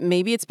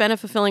 maybe it's been a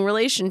fulfilling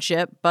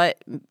relationship,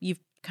 but you've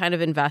kind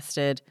of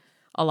invested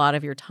a lot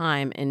of your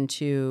time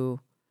into,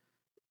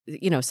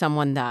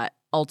 someone that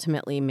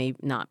ultimately may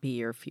not be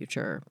your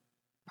future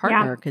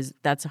partner, because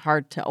that's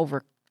hard to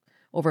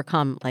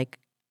overcome, like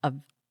a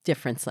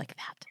difference like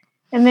that.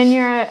 And then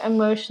you're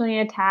emotionally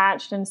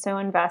attached and so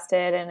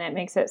invested, and it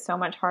makes it so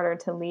much harder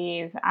to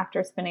leave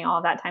after spending all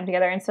of that time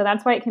together. And so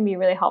that's why it can be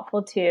really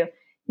helpful to,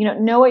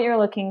 know what you're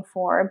looking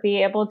for,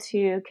 be able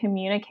to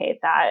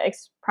communicate that,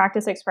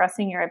 practice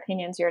expressing your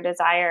opinions, your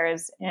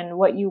desires, and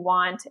what you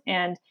want.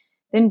 And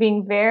then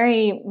being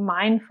very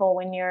mindful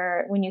when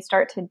you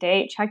start to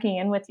date, checking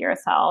in with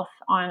yourself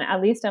on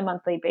at least a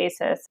monthly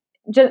basis.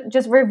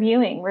 Just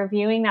reviewing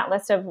that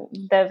list of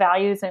the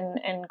values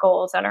and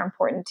goals that are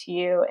important to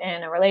you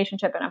in a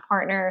relationship and a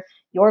partner,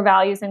 your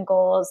values and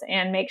goals,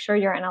 and make sure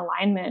you're in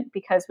alignment,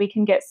 because we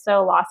can get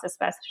so lost,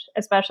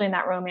 especially in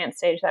that romance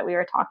stage that we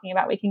were talking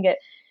about. We can get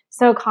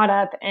so caught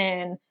up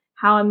in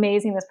how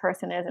amazing this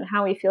person is and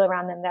how we feel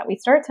around them that we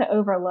start to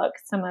overlook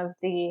some of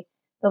the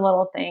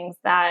little things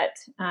that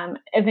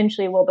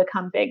eventually will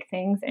become big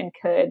things and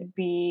could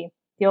be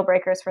deal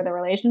breakers for the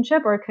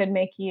relationship, or could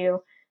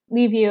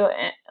leave you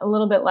a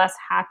little bit less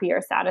happy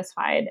or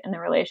satisfied in the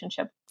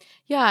relationship.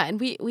 Yeah, and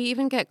we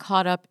even get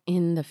caught up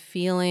in the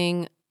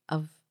feeling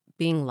of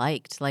being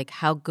liked, like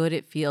how good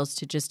it feels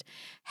to just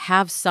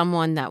have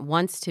someone that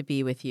wants to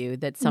be with you,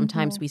 that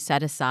sometimes we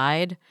set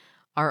aside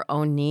our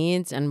own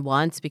needs and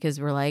wants because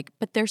we're like,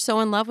 but they're so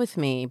in love with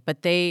me,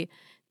 but they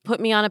put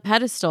me on a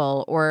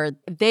pedestal, or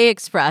they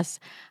express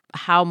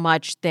how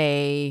much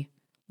they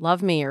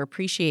love me or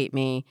appreciate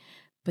me.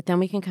 But then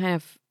we can kind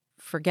of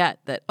forget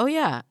that, oh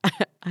yeah,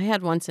 I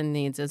had wants and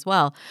needs as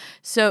well.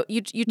 So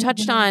you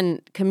touched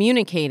on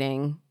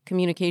communication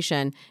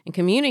and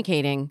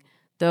communicating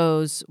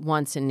those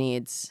wants and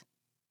needs.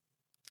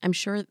 I'm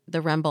sure the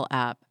Remble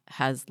app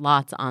has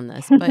lots on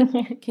this, but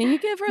can you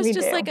give us We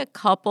just do. like a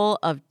couple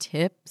of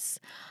tips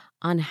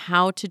on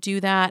how to do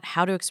that,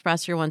 how to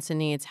express your wants and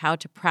needs, how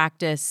to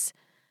practice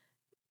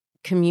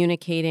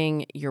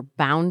communicating your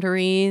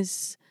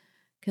boundaries?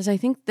 Because I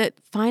think that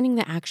finding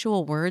the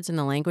actual words in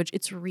the language,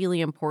 it's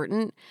really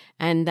important,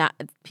 and that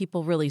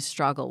people really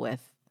struggle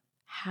with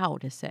how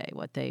to say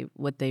what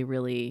they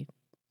really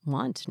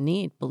want,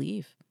 need,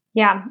 believe.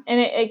 Yeah, and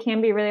it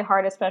can be really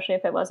hard, especially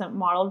if it wasn't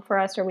modeled for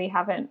us, or we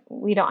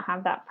don't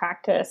have that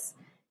practice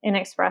in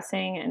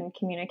expressing and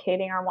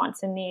communicating our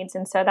wants and needs.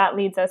 And so that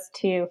leads us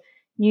to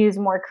use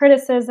more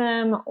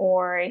criticism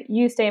or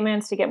use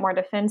statements to get more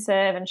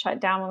defensive and shut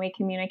down when we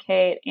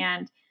communicate.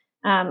 And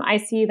I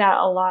see that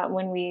a lot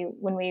when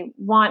we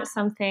want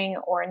something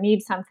or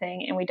need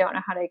something and we don't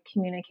know how to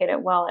communicate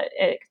it well.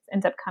 It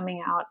ends up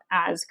coming out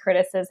as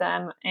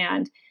criticism,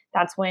 and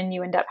that's when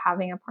you end up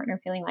having a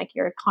partner feeling like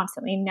you're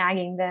constantly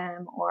nagging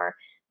them, or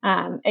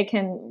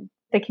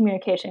the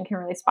communication can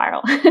really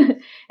spiral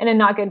in a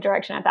not good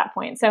direction at that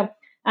point. So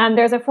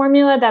there's a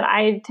formula that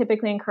I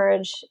typically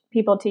encourage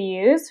people to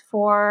use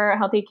for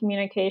healthy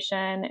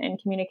communication and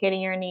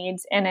communicating your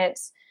needs, and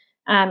it's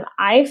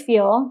I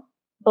feel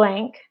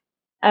blank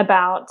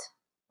about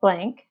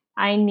blank.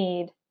 I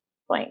need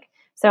blank.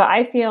 So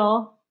I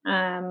feel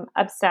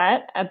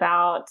upset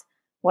about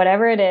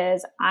whatever it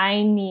is.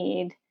 I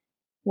need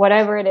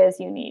whatever it is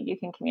you need, you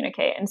can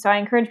communicate. And so I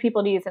encourage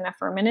people to use an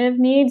affirmative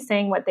need,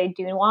 saying what they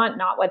do want,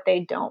 not what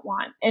they don't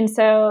want. And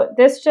so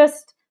this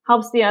just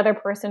helps the other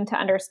person to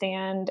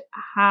understand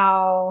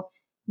how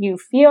you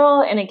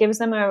feel, and it gives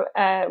them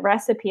a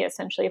recipe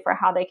essentially for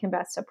how they can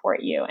best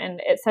support you.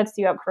 And it sets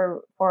you up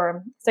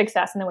for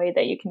success in the way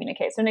that you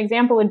communicate. So an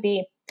example would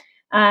be,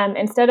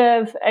 instead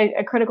of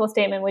a critical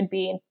statement would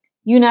be,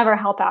 you never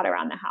help out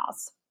around the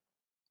house.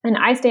 An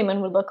I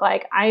statement would look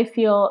like, I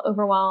feel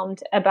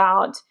overwhelmed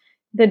about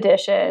the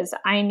dishes.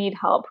 I need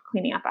help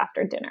cleaning up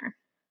after dinner.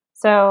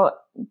 So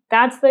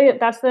that's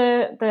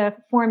the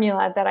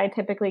formula that I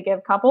typically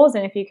give couples.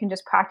 And if you can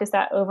just practice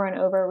that over and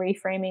over,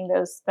 reframing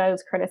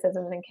those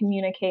criticisms and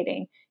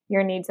communicating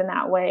your needs in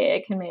that way,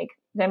 it can make,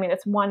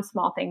 it's one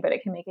small thing, but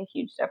it can make a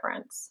huge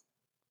difference.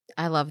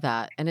 I love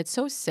that. And it's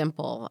so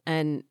simple.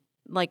 And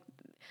like,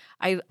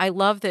 I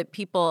love that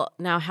people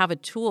now have a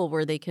tool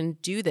where they can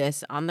do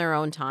this on their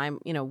own time,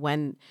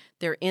 when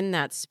they're in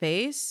that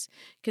space.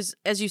 Because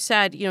as you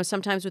said,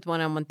 sometimes with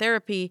one-on-one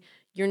therapy,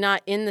 you're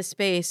not in the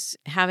space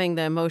having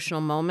the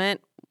emotional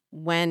moment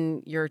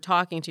when you're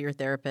talking to your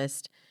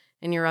therapist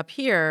and you're up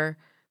here,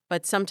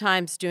 but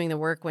sometimes doing the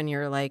work when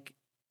you're like,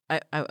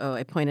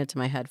 I pointed to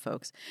my head,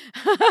 folks.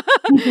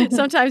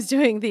 Sometimes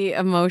doing the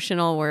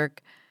emotional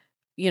work,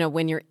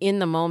 when you're in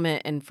the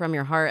moment and from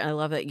your heart. And I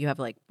love that you have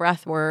like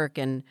breath work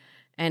and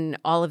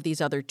all of these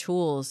other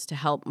tools to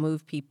help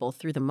move people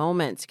through the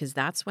moments, because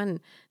that's when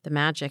the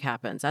magic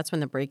happens. That's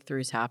when the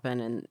breakthroughs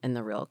happen and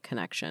the real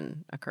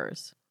connection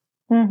occurs.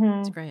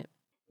 It's great.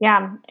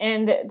 Yeah.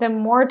 And the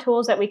more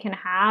tools that we can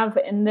have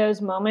in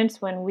those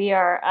moments when we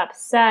are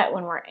upset,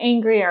 when we're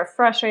angry or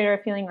frustrated or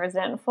feeling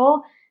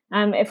resentful,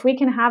 if we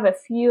can have a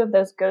few of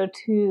those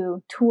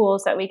go-to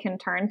tools that we can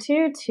turn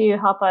to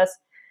help us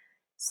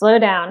slow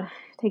down,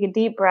 take a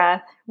deep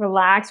breath,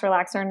 relax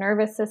our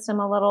nervous system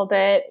a little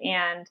bit,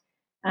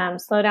 and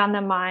slow down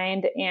the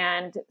mind,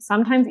 and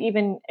sometimes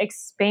even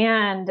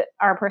expand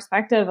our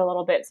perspective a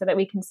little bit so that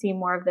we can see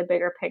more of the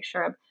bigger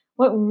picture of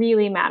what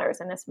really matters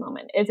in this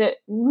moment. Is it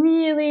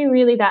really,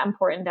 really that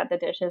important that the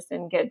dishes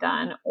didn't get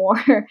done?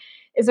 Or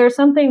is there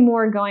something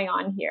more going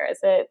on here? Is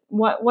it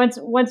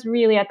what's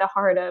really at the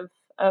heart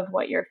of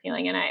what you're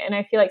feeling? And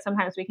I feel like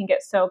sometimes we can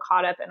get so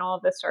caught up in all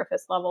of the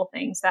surface level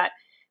things that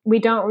we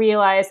don't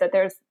realize that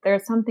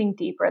there's something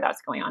deeper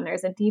that's going on.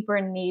 There's a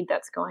deeper need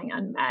that's going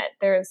unmet.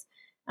 There's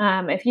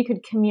if you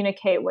could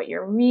communicate what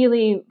you're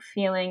really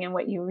feeling and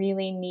what you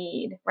really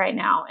need right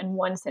now in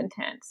one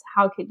sentence,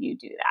 how could you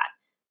do that?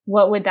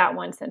 What would that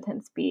one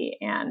sentence be?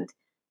 And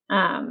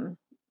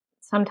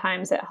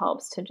sometimes that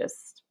helps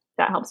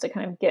to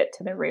kind of get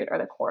to the root or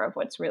the core of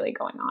what's really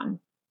going on.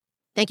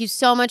 Thank you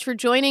so much for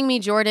joining me,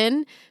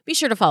 Jordan. Be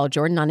sure to follow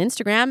Jordan on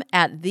Instagram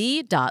at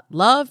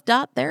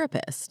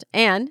the.love.therapist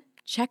and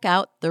check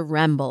out the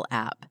Remble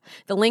app.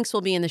 The links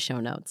will be in the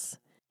show notes.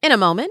 In a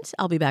moment,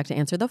 I'll be back to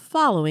answer the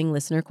following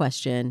listener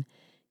question.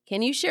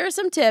 Can you share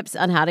some tips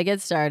on how to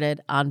get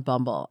started on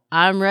Bumble?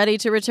 I'm ready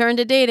to return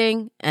to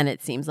dating, and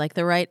it seems like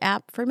the right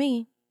app for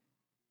me.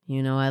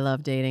 You know I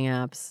love dating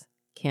apps.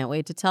 Can't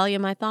wait to tell you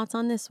my thoughts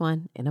on this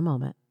one in a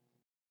moment.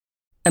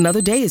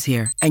 Another day is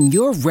here, and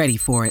you're ready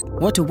for it.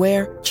 What to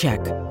wear? Check.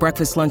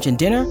 Breakfast, lunch, and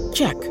dinner?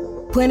 Check.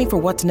 Planning for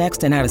what's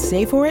next and how to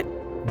save for it?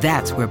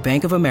 That's where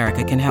Bank of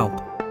America can help.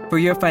 For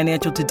your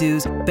financial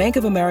to-dos, Bank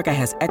of America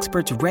has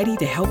experts ready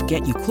to help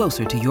get you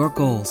closer to your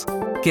goals.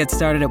 Get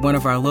started at one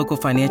of our local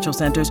financial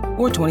centers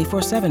or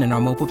 24/7 in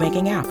our mobile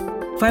banking app.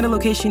 Find a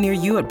location near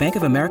you at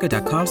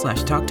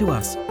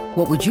bankofamerica.com/talktous.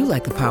 What would you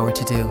like the power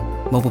to do?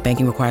 Mobile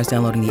banking requires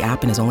downloading the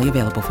app and is only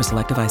available for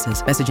select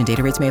devices. Message and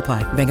data rates may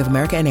apply. Bank of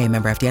America N.A.,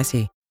 member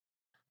FDIC.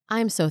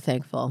 I'm so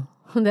thankful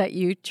that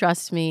you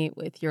trust me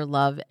with your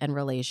love and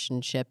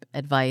relationship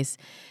advice.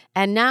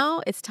 And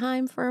now it's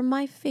time for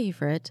my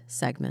favorite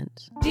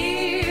segment.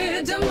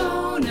 Dear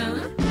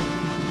Damona.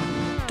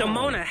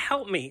 Damona,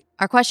 help me.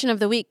 Our question of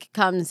the week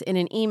comes in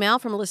an email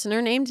from a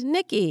listener named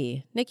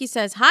Nikki. Nikki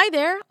says, "Hi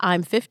there,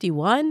 I'm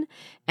 51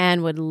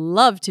 and would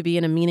love to be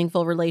in a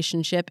meaningful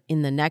relationship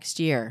in the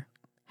next year."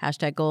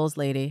 Hashtag goals,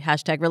 lady.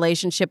 Hashtag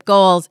relationship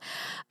goals.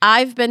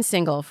 I've been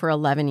single for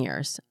 11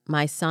 years.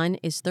 My son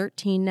is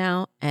 13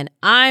 now, and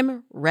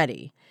I'm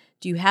ready.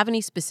 Do you have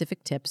any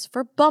specific tips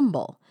for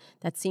Bumble?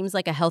 That seems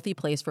like a healthy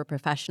place for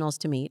professionals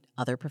to meet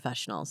other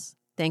professionals.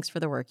 Thanks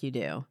for the work you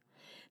do.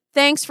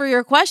 Thanks for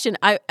your question.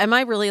 Am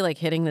I really like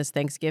hitting this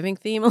Thanksgiving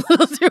theme a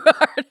little too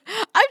hard?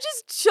 I'm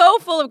just so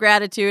full of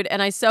gratitude, and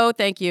I so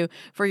thank you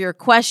for your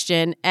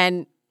question.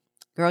 And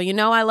girl, you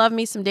know I love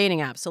me some dating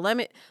apps. So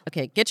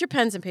get your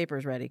pens and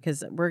papers ready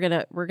because we're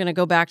gonna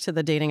go back to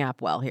the dating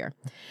app well here.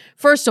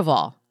 First of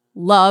all,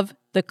 love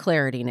the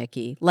clarity,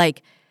 Nikki.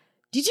 Like,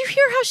 did you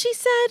hear how she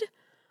said,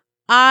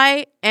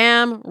 "I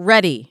am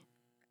ready"?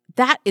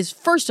 That is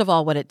first of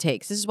all what it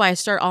takes. This is why I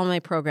start all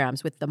my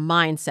programs with the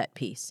mindset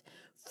piece.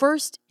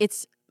 First,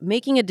 it's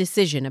making a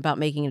decision about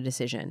making a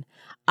decision.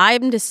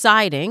 I'm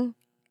deciding,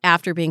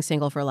 after being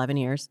single for 11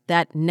 years,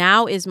 that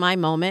now is my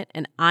moment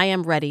and I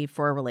am ready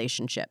for a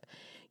relationship.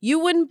 You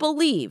wouldn't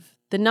believe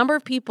the number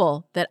of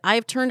people that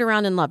I've turned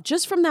around in love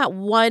just from that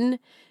one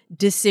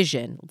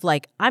decision.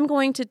 Like, I'm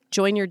going to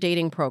join your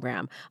dating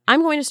program.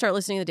 I'm going to start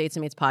listening to the Dates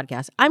and Mates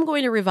podcast. I'm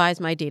going to revise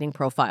my dating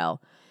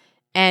profile.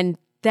 And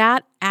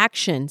that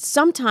action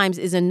sometimes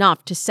is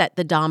enough to set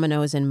the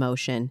dominoes in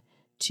motion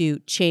to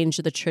change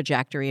the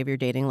trajectory of your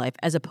dating life,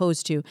 as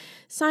opposed to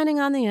signing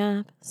on the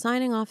app,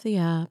 signing off the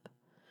app,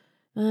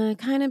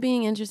 kind of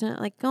being interested,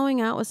 like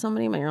going out with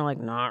somebody, but you're like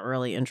not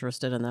really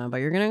interested in them, but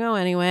you're going to go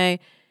anyway.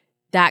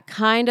 That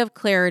kind of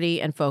clarity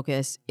and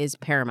focus is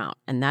paramount,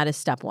 and that is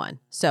step one.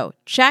 So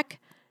check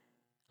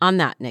on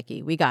that,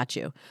 Nikki. We got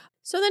you.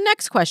 So the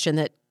next question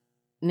that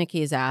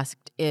Nikki has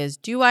asked is,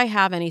 do I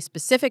have any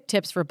specific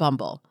tips for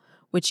Bumble?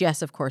 Which,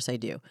 yes, of course I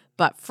do.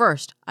 But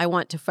first, I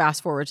want to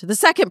fast forward to the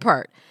second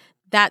part.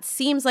 That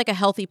seems like a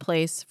healthy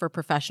place for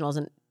professionals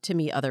and to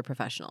meet other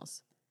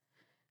professionals.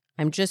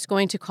 I'm just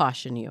going to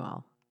caution you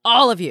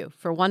all of you,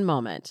 for one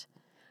moment,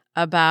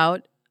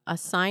 about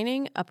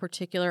assigning a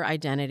particular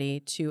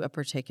identity to a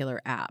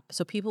particular app.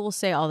 So people will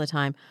say all the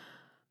time,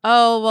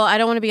 "Oh, well, I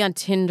don't want to be on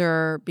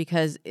Tinder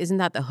because isn't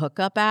that the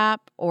hookup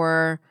app?"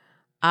 Or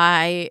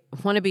 "I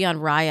want to be on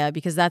Raya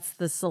because that's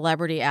the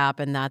celebrity app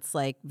and that's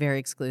like very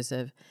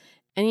exclusive."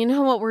 And you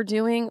know what we're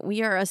doing?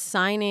 We are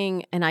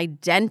assigning an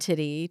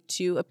identity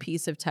to a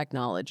piece of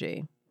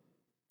technology.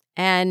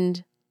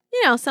 And,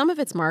 some of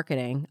it's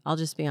marketing. I'll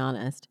just be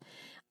honest.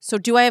 So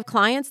do I have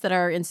clients that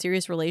are in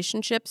serious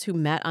relationships who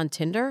met on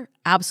Tinder?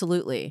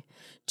 Absolutely.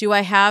 Do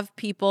I have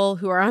people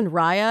who are on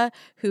Raya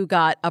who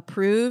got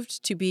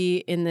approved to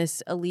be in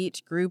this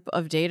elite group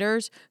of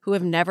daters who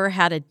have never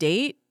had a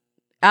date?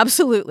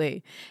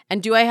 Absolutely.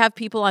 And do I have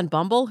people on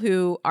Bumble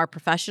who are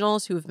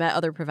professionals who have met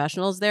other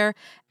professionals there?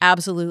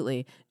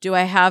 Absolutely. Do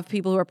I have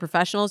people who are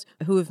professionals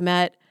who have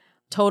met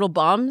total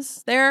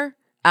bums there?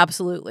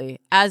 Absolutely.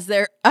 As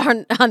there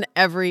are on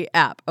every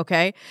app,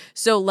 okay?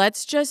 So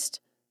let's just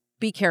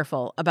be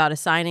careful about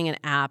assigning an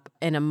app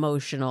an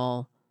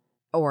emotional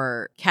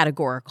or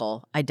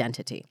categorical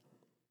identity.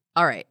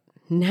 All right.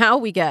 Now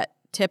we get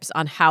tips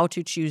on how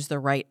to choose the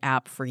right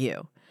app for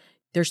you.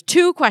 There's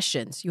 2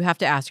 questions you have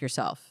to ask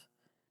yourself.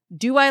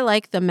 Do I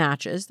like the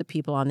matches, the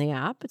people on the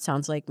app? It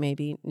sounds like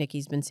maybe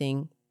Nikki's been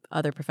seeing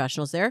other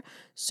professionals there.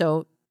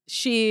 So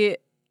she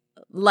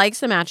likes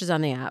the matches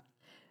on the app,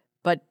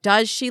 but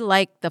does she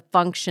like the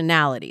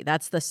functionality?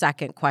 That's the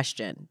second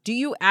question. Do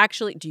you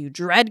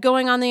dread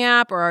going on the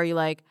app, or are you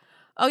like,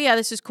 "Oh yeah,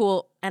 this is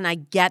cool and I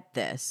get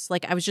this"?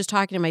 Like, I was just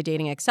talking to my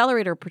Dating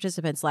Accelerator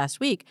participants last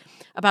week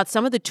about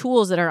some of the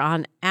tools that are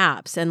on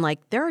apps, and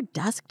like there are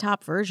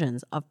desktop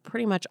versions of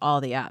pretty much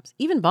all the apps,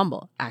 even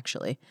Bumble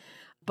actually.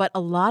 But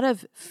a lot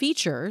of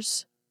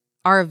features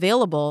are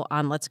available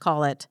on, let's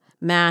call it,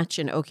 Match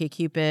and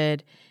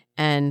OkCupid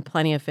and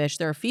Plenty of Fish,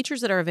 there are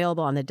features that are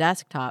available on the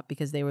desktop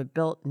because they were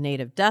built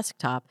native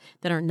desktop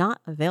that are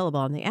not available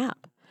on the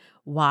app.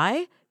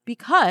 Why?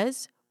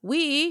 Because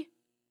we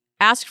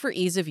ask for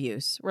ease of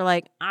use. We're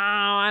like, oh,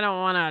 I don't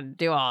want to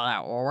do all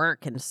that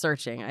work and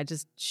searching. I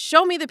just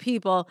show me the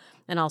people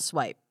and I'll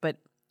swipe. But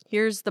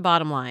here's the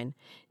bottom line.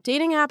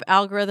 Dating app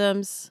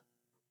algorithms,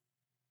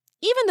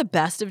 even the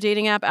best of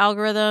dating app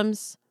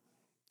algorithms,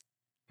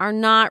 are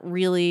not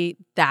really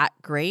that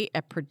great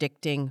at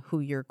predicting who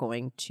you're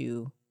going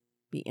to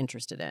be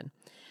interested in.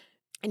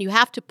 And you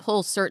have to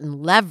pull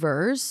certain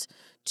levers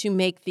to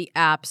make the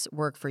apps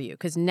work for you.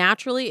 Because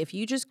naturally, if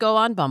you just go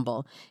on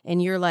Bumble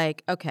and you're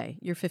like, okay,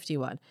 you're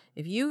 51.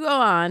 If you go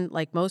on,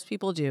 like most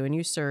people do, and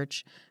you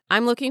search,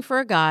 I'm looking for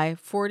a guy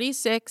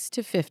 46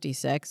 to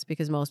 56,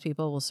 because most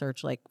people will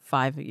search like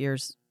 5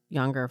 years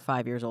younger,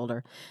 5 years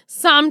older.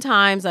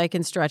 Sometimes I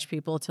can stretch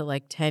people to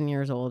like 10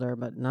 years older,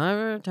 but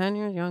never 10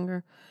 years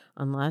younger.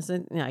 Unless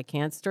I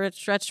can't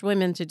stretch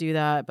women to do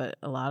that, but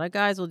a lot of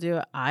guys will do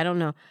it. I don't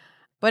know.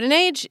 But an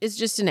age is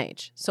just an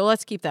age. So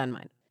let's keep that in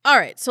mind. All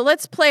right, so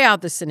let's play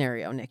out this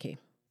scenario, Nikki.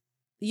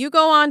 You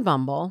go on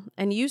Bumble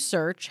and you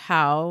search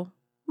how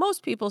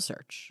most people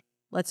search.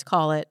 Let's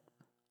call it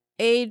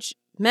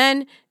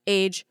men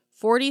age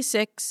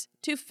 46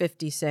 to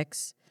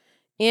 56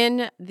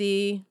 in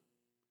the,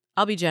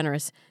 I'll be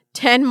generous,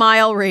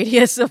 10-mile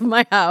radius of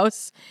my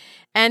house.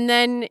 And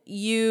then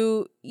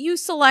you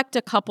select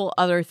a couple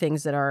other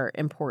things that are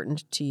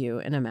important to you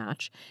in a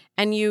match,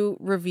 and you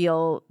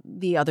reveal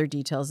the other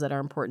details that are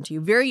important to you,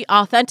 very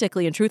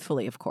authentically and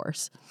truthfully, of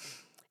course.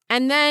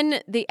 And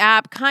then the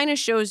app kind of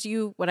shows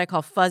you what I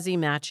call fuzzy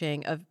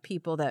matching of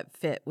people that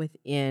fit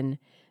within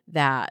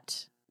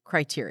that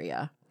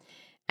criteria.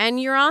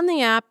 And you're on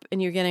the app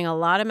and you're getting a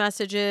lot of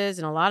messages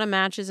and a lot of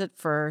matches at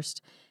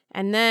first.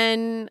 And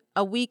then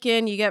a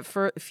weekend you get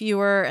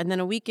fewer, and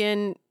then a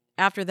weekend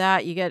after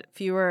that, you get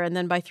fewer. And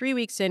then by 3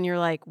 weeks in, you're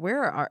like,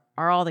 where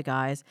are all the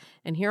guys?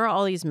 And here are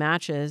all these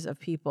matches of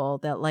people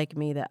that like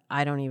me that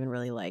I don't even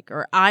really like.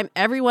 Or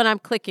everyone I'm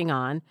clicking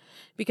on,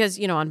 because,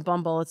 on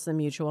Bumble, it's the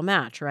mutual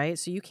match, right?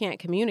 So you can't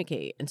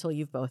communicate until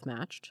you've both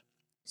matched.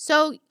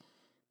 So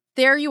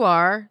there you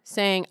are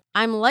saying,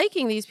 I'm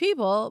liking these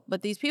people,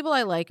 but these people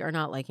I like are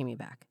not liking me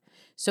back.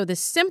 So the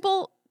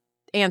simple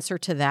answer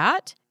to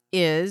that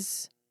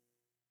is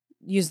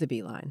use the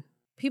Beeline.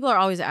 People are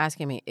always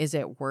asking me, is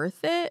it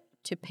worth it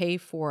to pay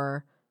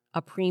for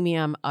a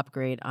premium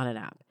upgrade on an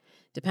app?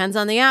 Depends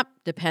on the app,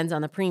 depends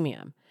on the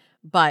premium.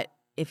 But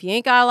if you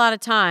ain't got a lot of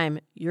time,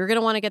 you're going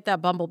to want to get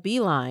that Bumble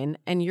Beeline,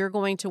 and you're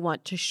going to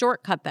want to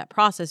shortcut that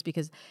process,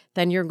 because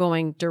then you're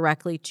going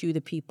directly to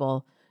the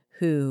people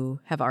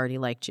who have already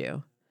liked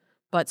you.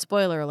 But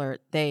spoiler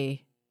alert,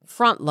 they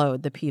front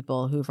load the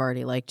people who've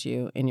already liked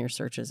you in your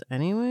searches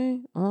anyway,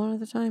 a lot of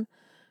the time.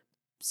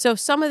 So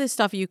some of this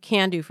stuff you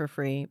can do for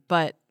free,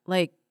 but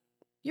like,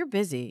 you're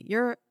busy.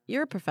 You're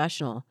a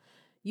professional.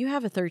 You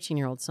have a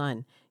 13-year-old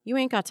son. You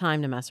ain't got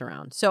time to mess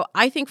around. So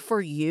I think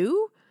for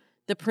you,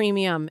 the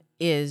premium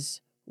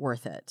is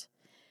worth it.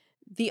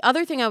 The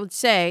other thing I would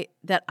say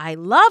that I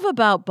love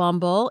about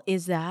Bumble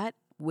is that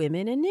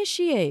women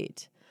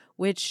initiate,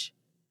 which,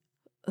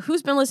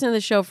 who's been listening to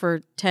the show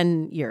for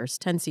 10 years,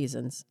 10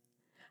 seasons?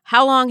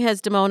 How long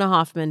has Damona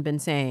Hoffman been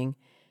saying,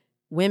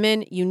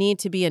 women, you need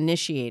to be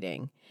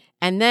initiating?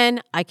 And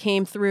then I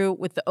came through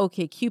with the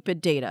OkCupid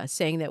data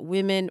saying that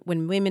when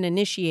women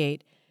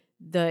initiate,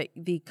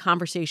 the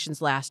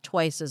conversations last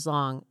twice as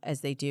long as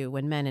they do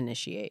when men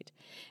initiate.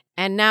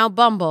 And now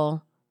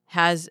Bumble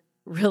has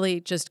really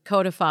just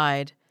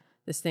codified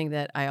this thing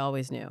that I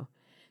always knew.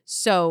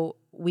 So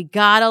we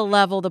got to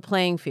level the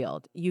playing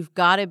field. You've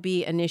got to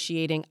be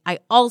initiating. I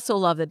also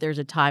love that there's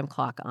a time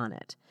clock on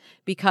it,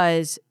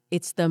 because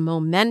it's the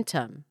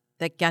momentum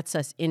that gets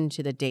us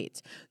into the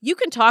dates. You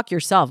can talk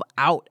yourself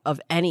out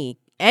of any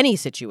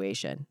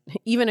situation,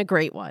 even a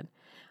great one.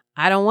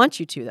 I don't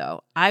want you to,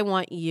 though. I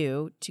want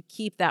you to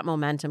keep that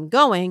momentum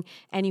going,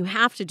 and you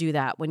have to do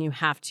that when you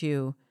have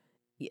to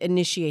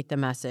initiate the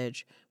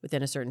message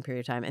within a certain period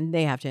of time, and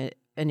they have to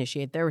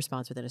initiate their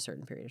response within a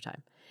certain period of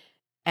time.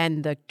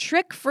 And the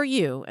trick for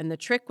you, and the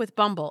trick with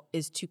Bumble,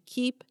 is to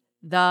keep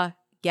the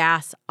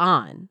gas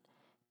on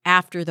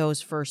after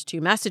those first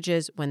two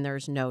messages when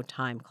there's no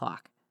time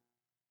clock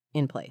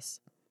in place.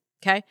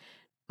 Okay?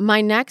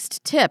 My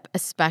next tip,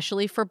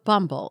 especially for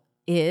Bumble,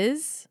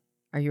 is,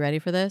 are you ready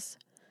for this?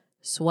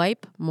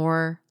 Swipe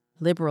more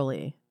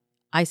liberally.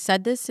 I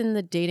said this in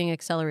the Dating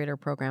Accelerator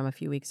program a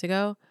few weeks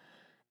ago,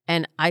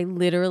 and I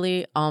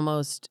literally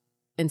almost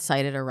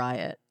incited a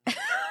riot.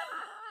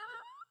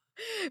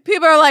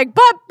 People are like,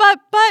 but,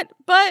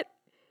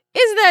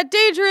 isn't that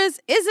dangerous?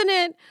 Isn't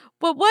it?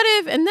 But what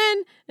if, and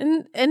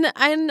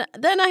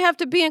then I have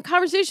to be in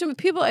conversation with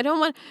people I don't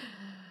want.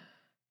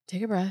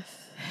 Take a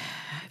breath.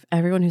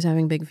 Everyone who's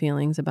having big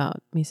feelings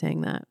about me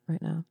saying that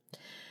right now.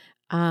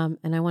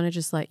 And I want to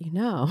just let you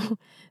know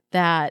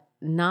that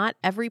not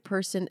every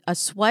person, a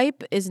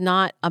swipe is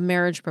not a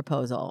marriage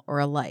proposal or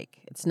a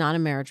like. It's not a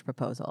marriage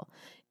proposal.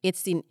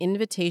 It's an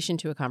invitation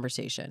to a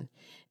conversation.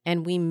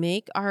 And we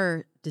make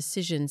our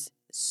decisions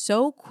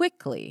so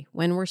quickly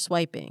when we're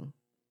swiping.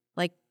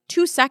 Like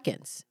 2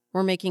 seconds,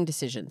 we're making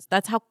decisions.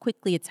 That's how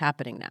quickly it's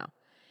happening now.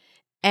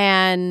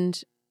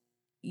 And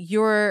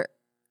you're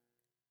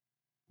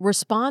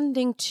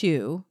responding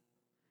to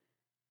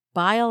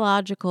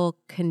biological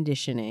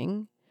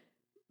conditioning,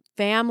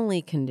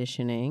 family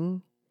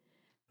conditioning,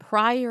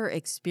 prior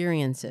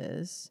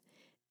experiences.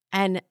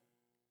 And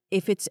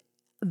if it's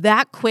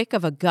that quick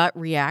of a gut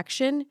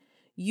reaction,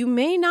 you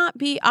may not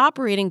be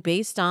operating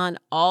based on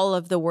all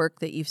of the work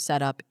that you've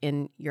set up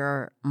in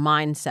your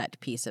mindset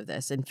piece of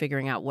this and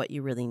figuring out what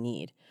you really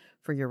need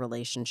for your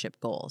relationship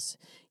goals.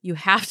 You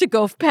have to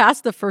go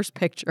past the first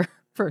picture,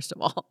 first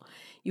of all.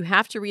 You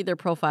have to read their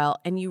profile,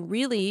 and you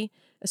really,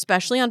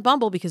 especially on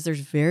Bumble, because there's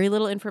very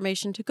little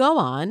information to go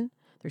on.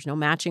 There's no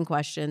matching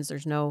questions.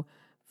 There's no,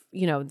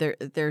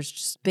 there's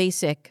just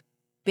basic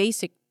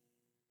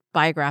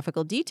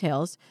biographical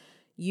details.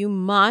 You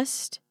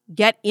must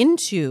get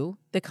into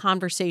the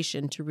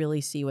conversation to really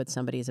see what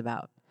somebody's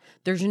about.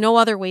 There's no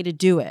other way to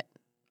do it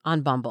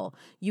on Bumble.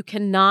 You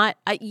cannot,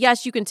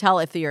 yes, you can tell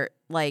if you're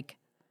like,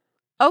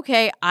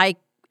 okay, I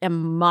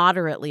am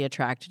moderately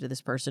attracted to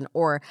this person,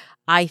 or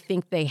I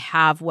think they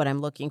have what I'm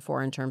looking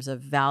for in terms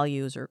of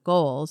values or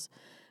goals,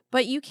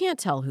 but you can't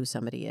tell who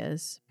somebody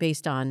is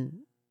based on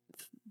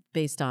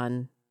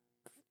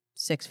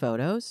 6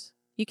 photos.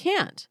 You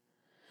can't.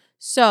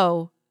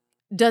 So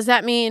does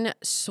that mean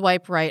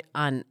swipe right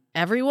on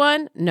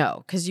everyone?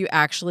 No, because you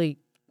actually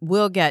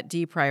will get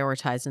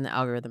deprioritized in the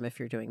algorithm if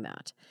you're doing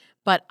that.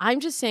 But I'm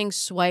just saying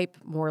swipe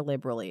more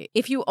liberally.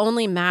 If you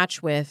only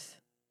match with,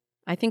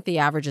 I think the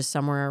average is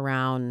somewhere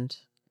around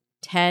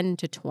 10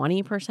 to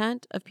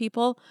 20% of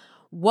people,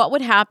 what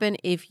would happen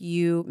if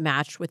you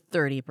matched with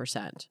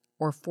 30%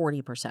 or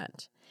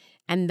 40%?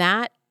 And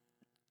that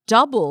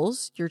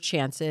doubles your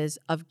chances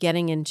of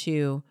getting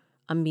into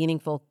a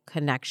meaningful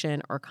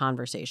connection or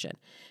conversation.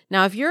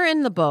 Now, if you're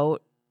in the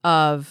boat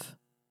of,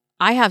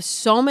 I have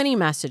so many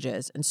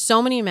messages and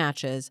so many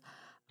matches,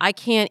 I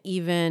can't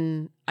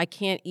even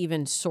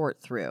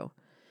sort through.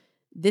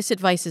 This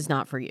advice is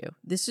not for you.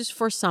 This is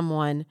for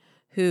someone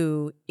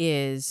who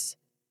is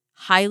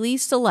highly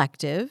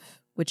selective,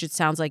 which it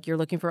sounds like you're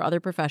looking for other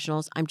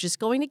professionals. I'm just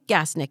going to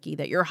guess, Nikki,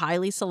 that you're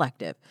highly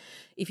selective.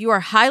 If you are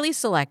highly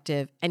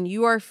selective and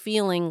you are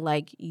feeling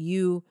like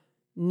you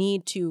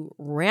need to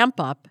ramp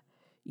up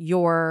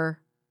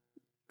your,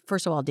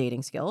 first of all,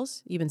 dating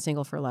skills. You've been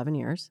single for 11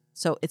 years.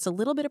 So it's a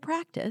little bit of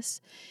practice.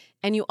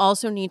 And you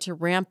also need to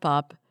ramp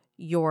up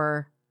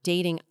your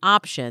dating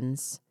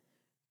options.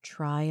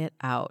 Try it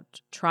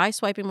out. Try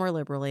swiping more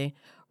liberally.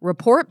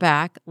 Report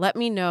back. Let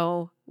me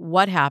know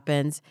what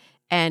happens.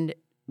 And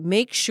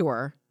make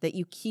sure that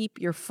you keep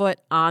your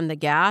foot on the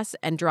gas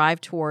and drive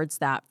towards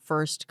that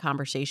first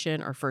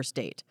conversation or first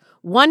date.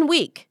 1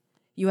 week.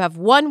 You have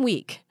 1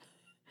 week.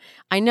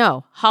 I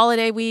know,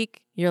 holiday week,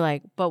 you're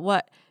like, but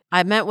what?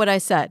 I meant what I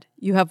said.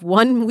 You have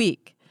 1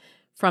 week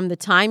from the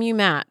time you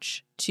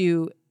match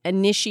to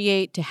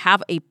initiate, to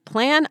have a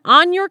plan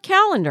on your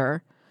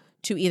calendar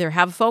to either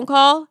have a phone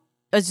call,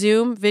 a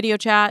Zoom, video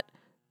chat,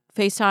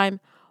 FaceTime,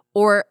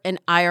 or an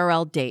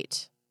IRL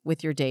date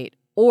with your date,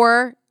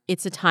 or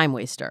it's a time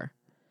waster.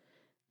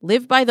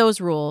 Live by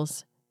those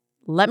rules.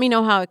 Let me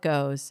know how it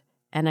goes.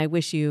 And I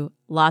wish you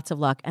lots of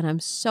luck. And I'm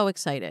so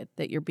excited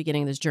that you're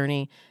beginning this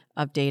journey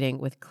of dating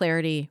with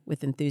clarity,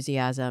 with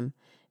enthusiasm,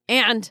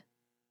 and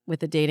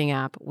with a dating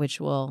app, which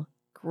will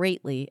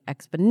greatly,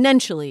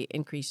 exponentially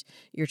increase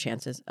your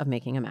chances of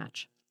making a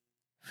match.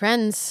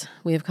 Friends,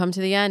 we have come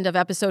to the end of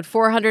episode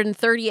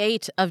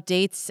 438 of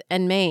Dates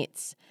and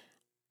Mates.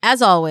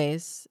 As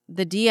always,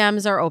 the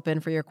DMs are open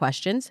for your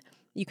questions.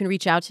 You can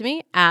reach out to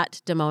me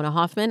at Damona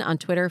Hoffman on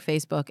Twitter,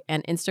 Facebook,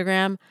 and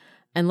Instagram.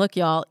 And look,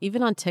 y'all,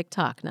 even on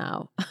TikTok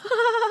now.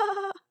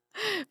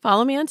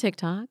 Follow me on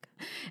TikTok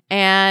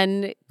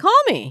and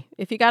call me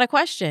if you got a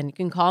question. You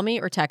can call me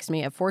or text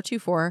me at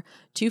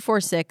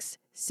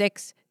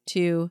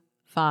 424-246-6255.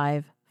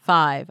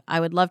 I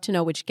would love to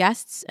know which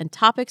guests and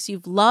topics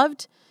you've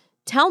loved.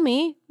 Tell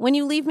me when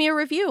you leave me a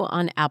review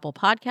on Apple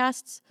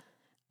Podcasts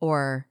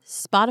or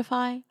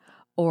Spotify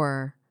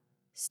or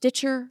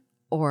Stitcher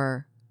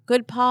or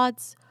Good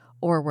Pods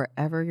or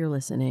wherever you're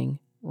listening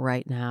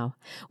right now.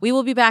 We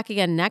will be back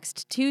again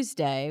next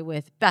Tuesday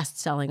with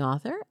best-selling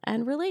author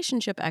and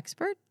relationship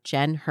expert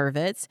Jen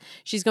Hurwitz.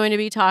 She's going to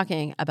be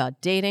talking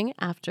about dating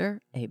after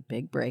a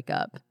big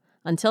breakup.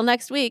 Until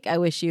next week, I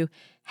wish you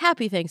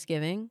happy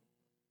Thanksgiving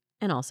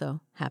and also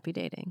happy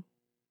dating.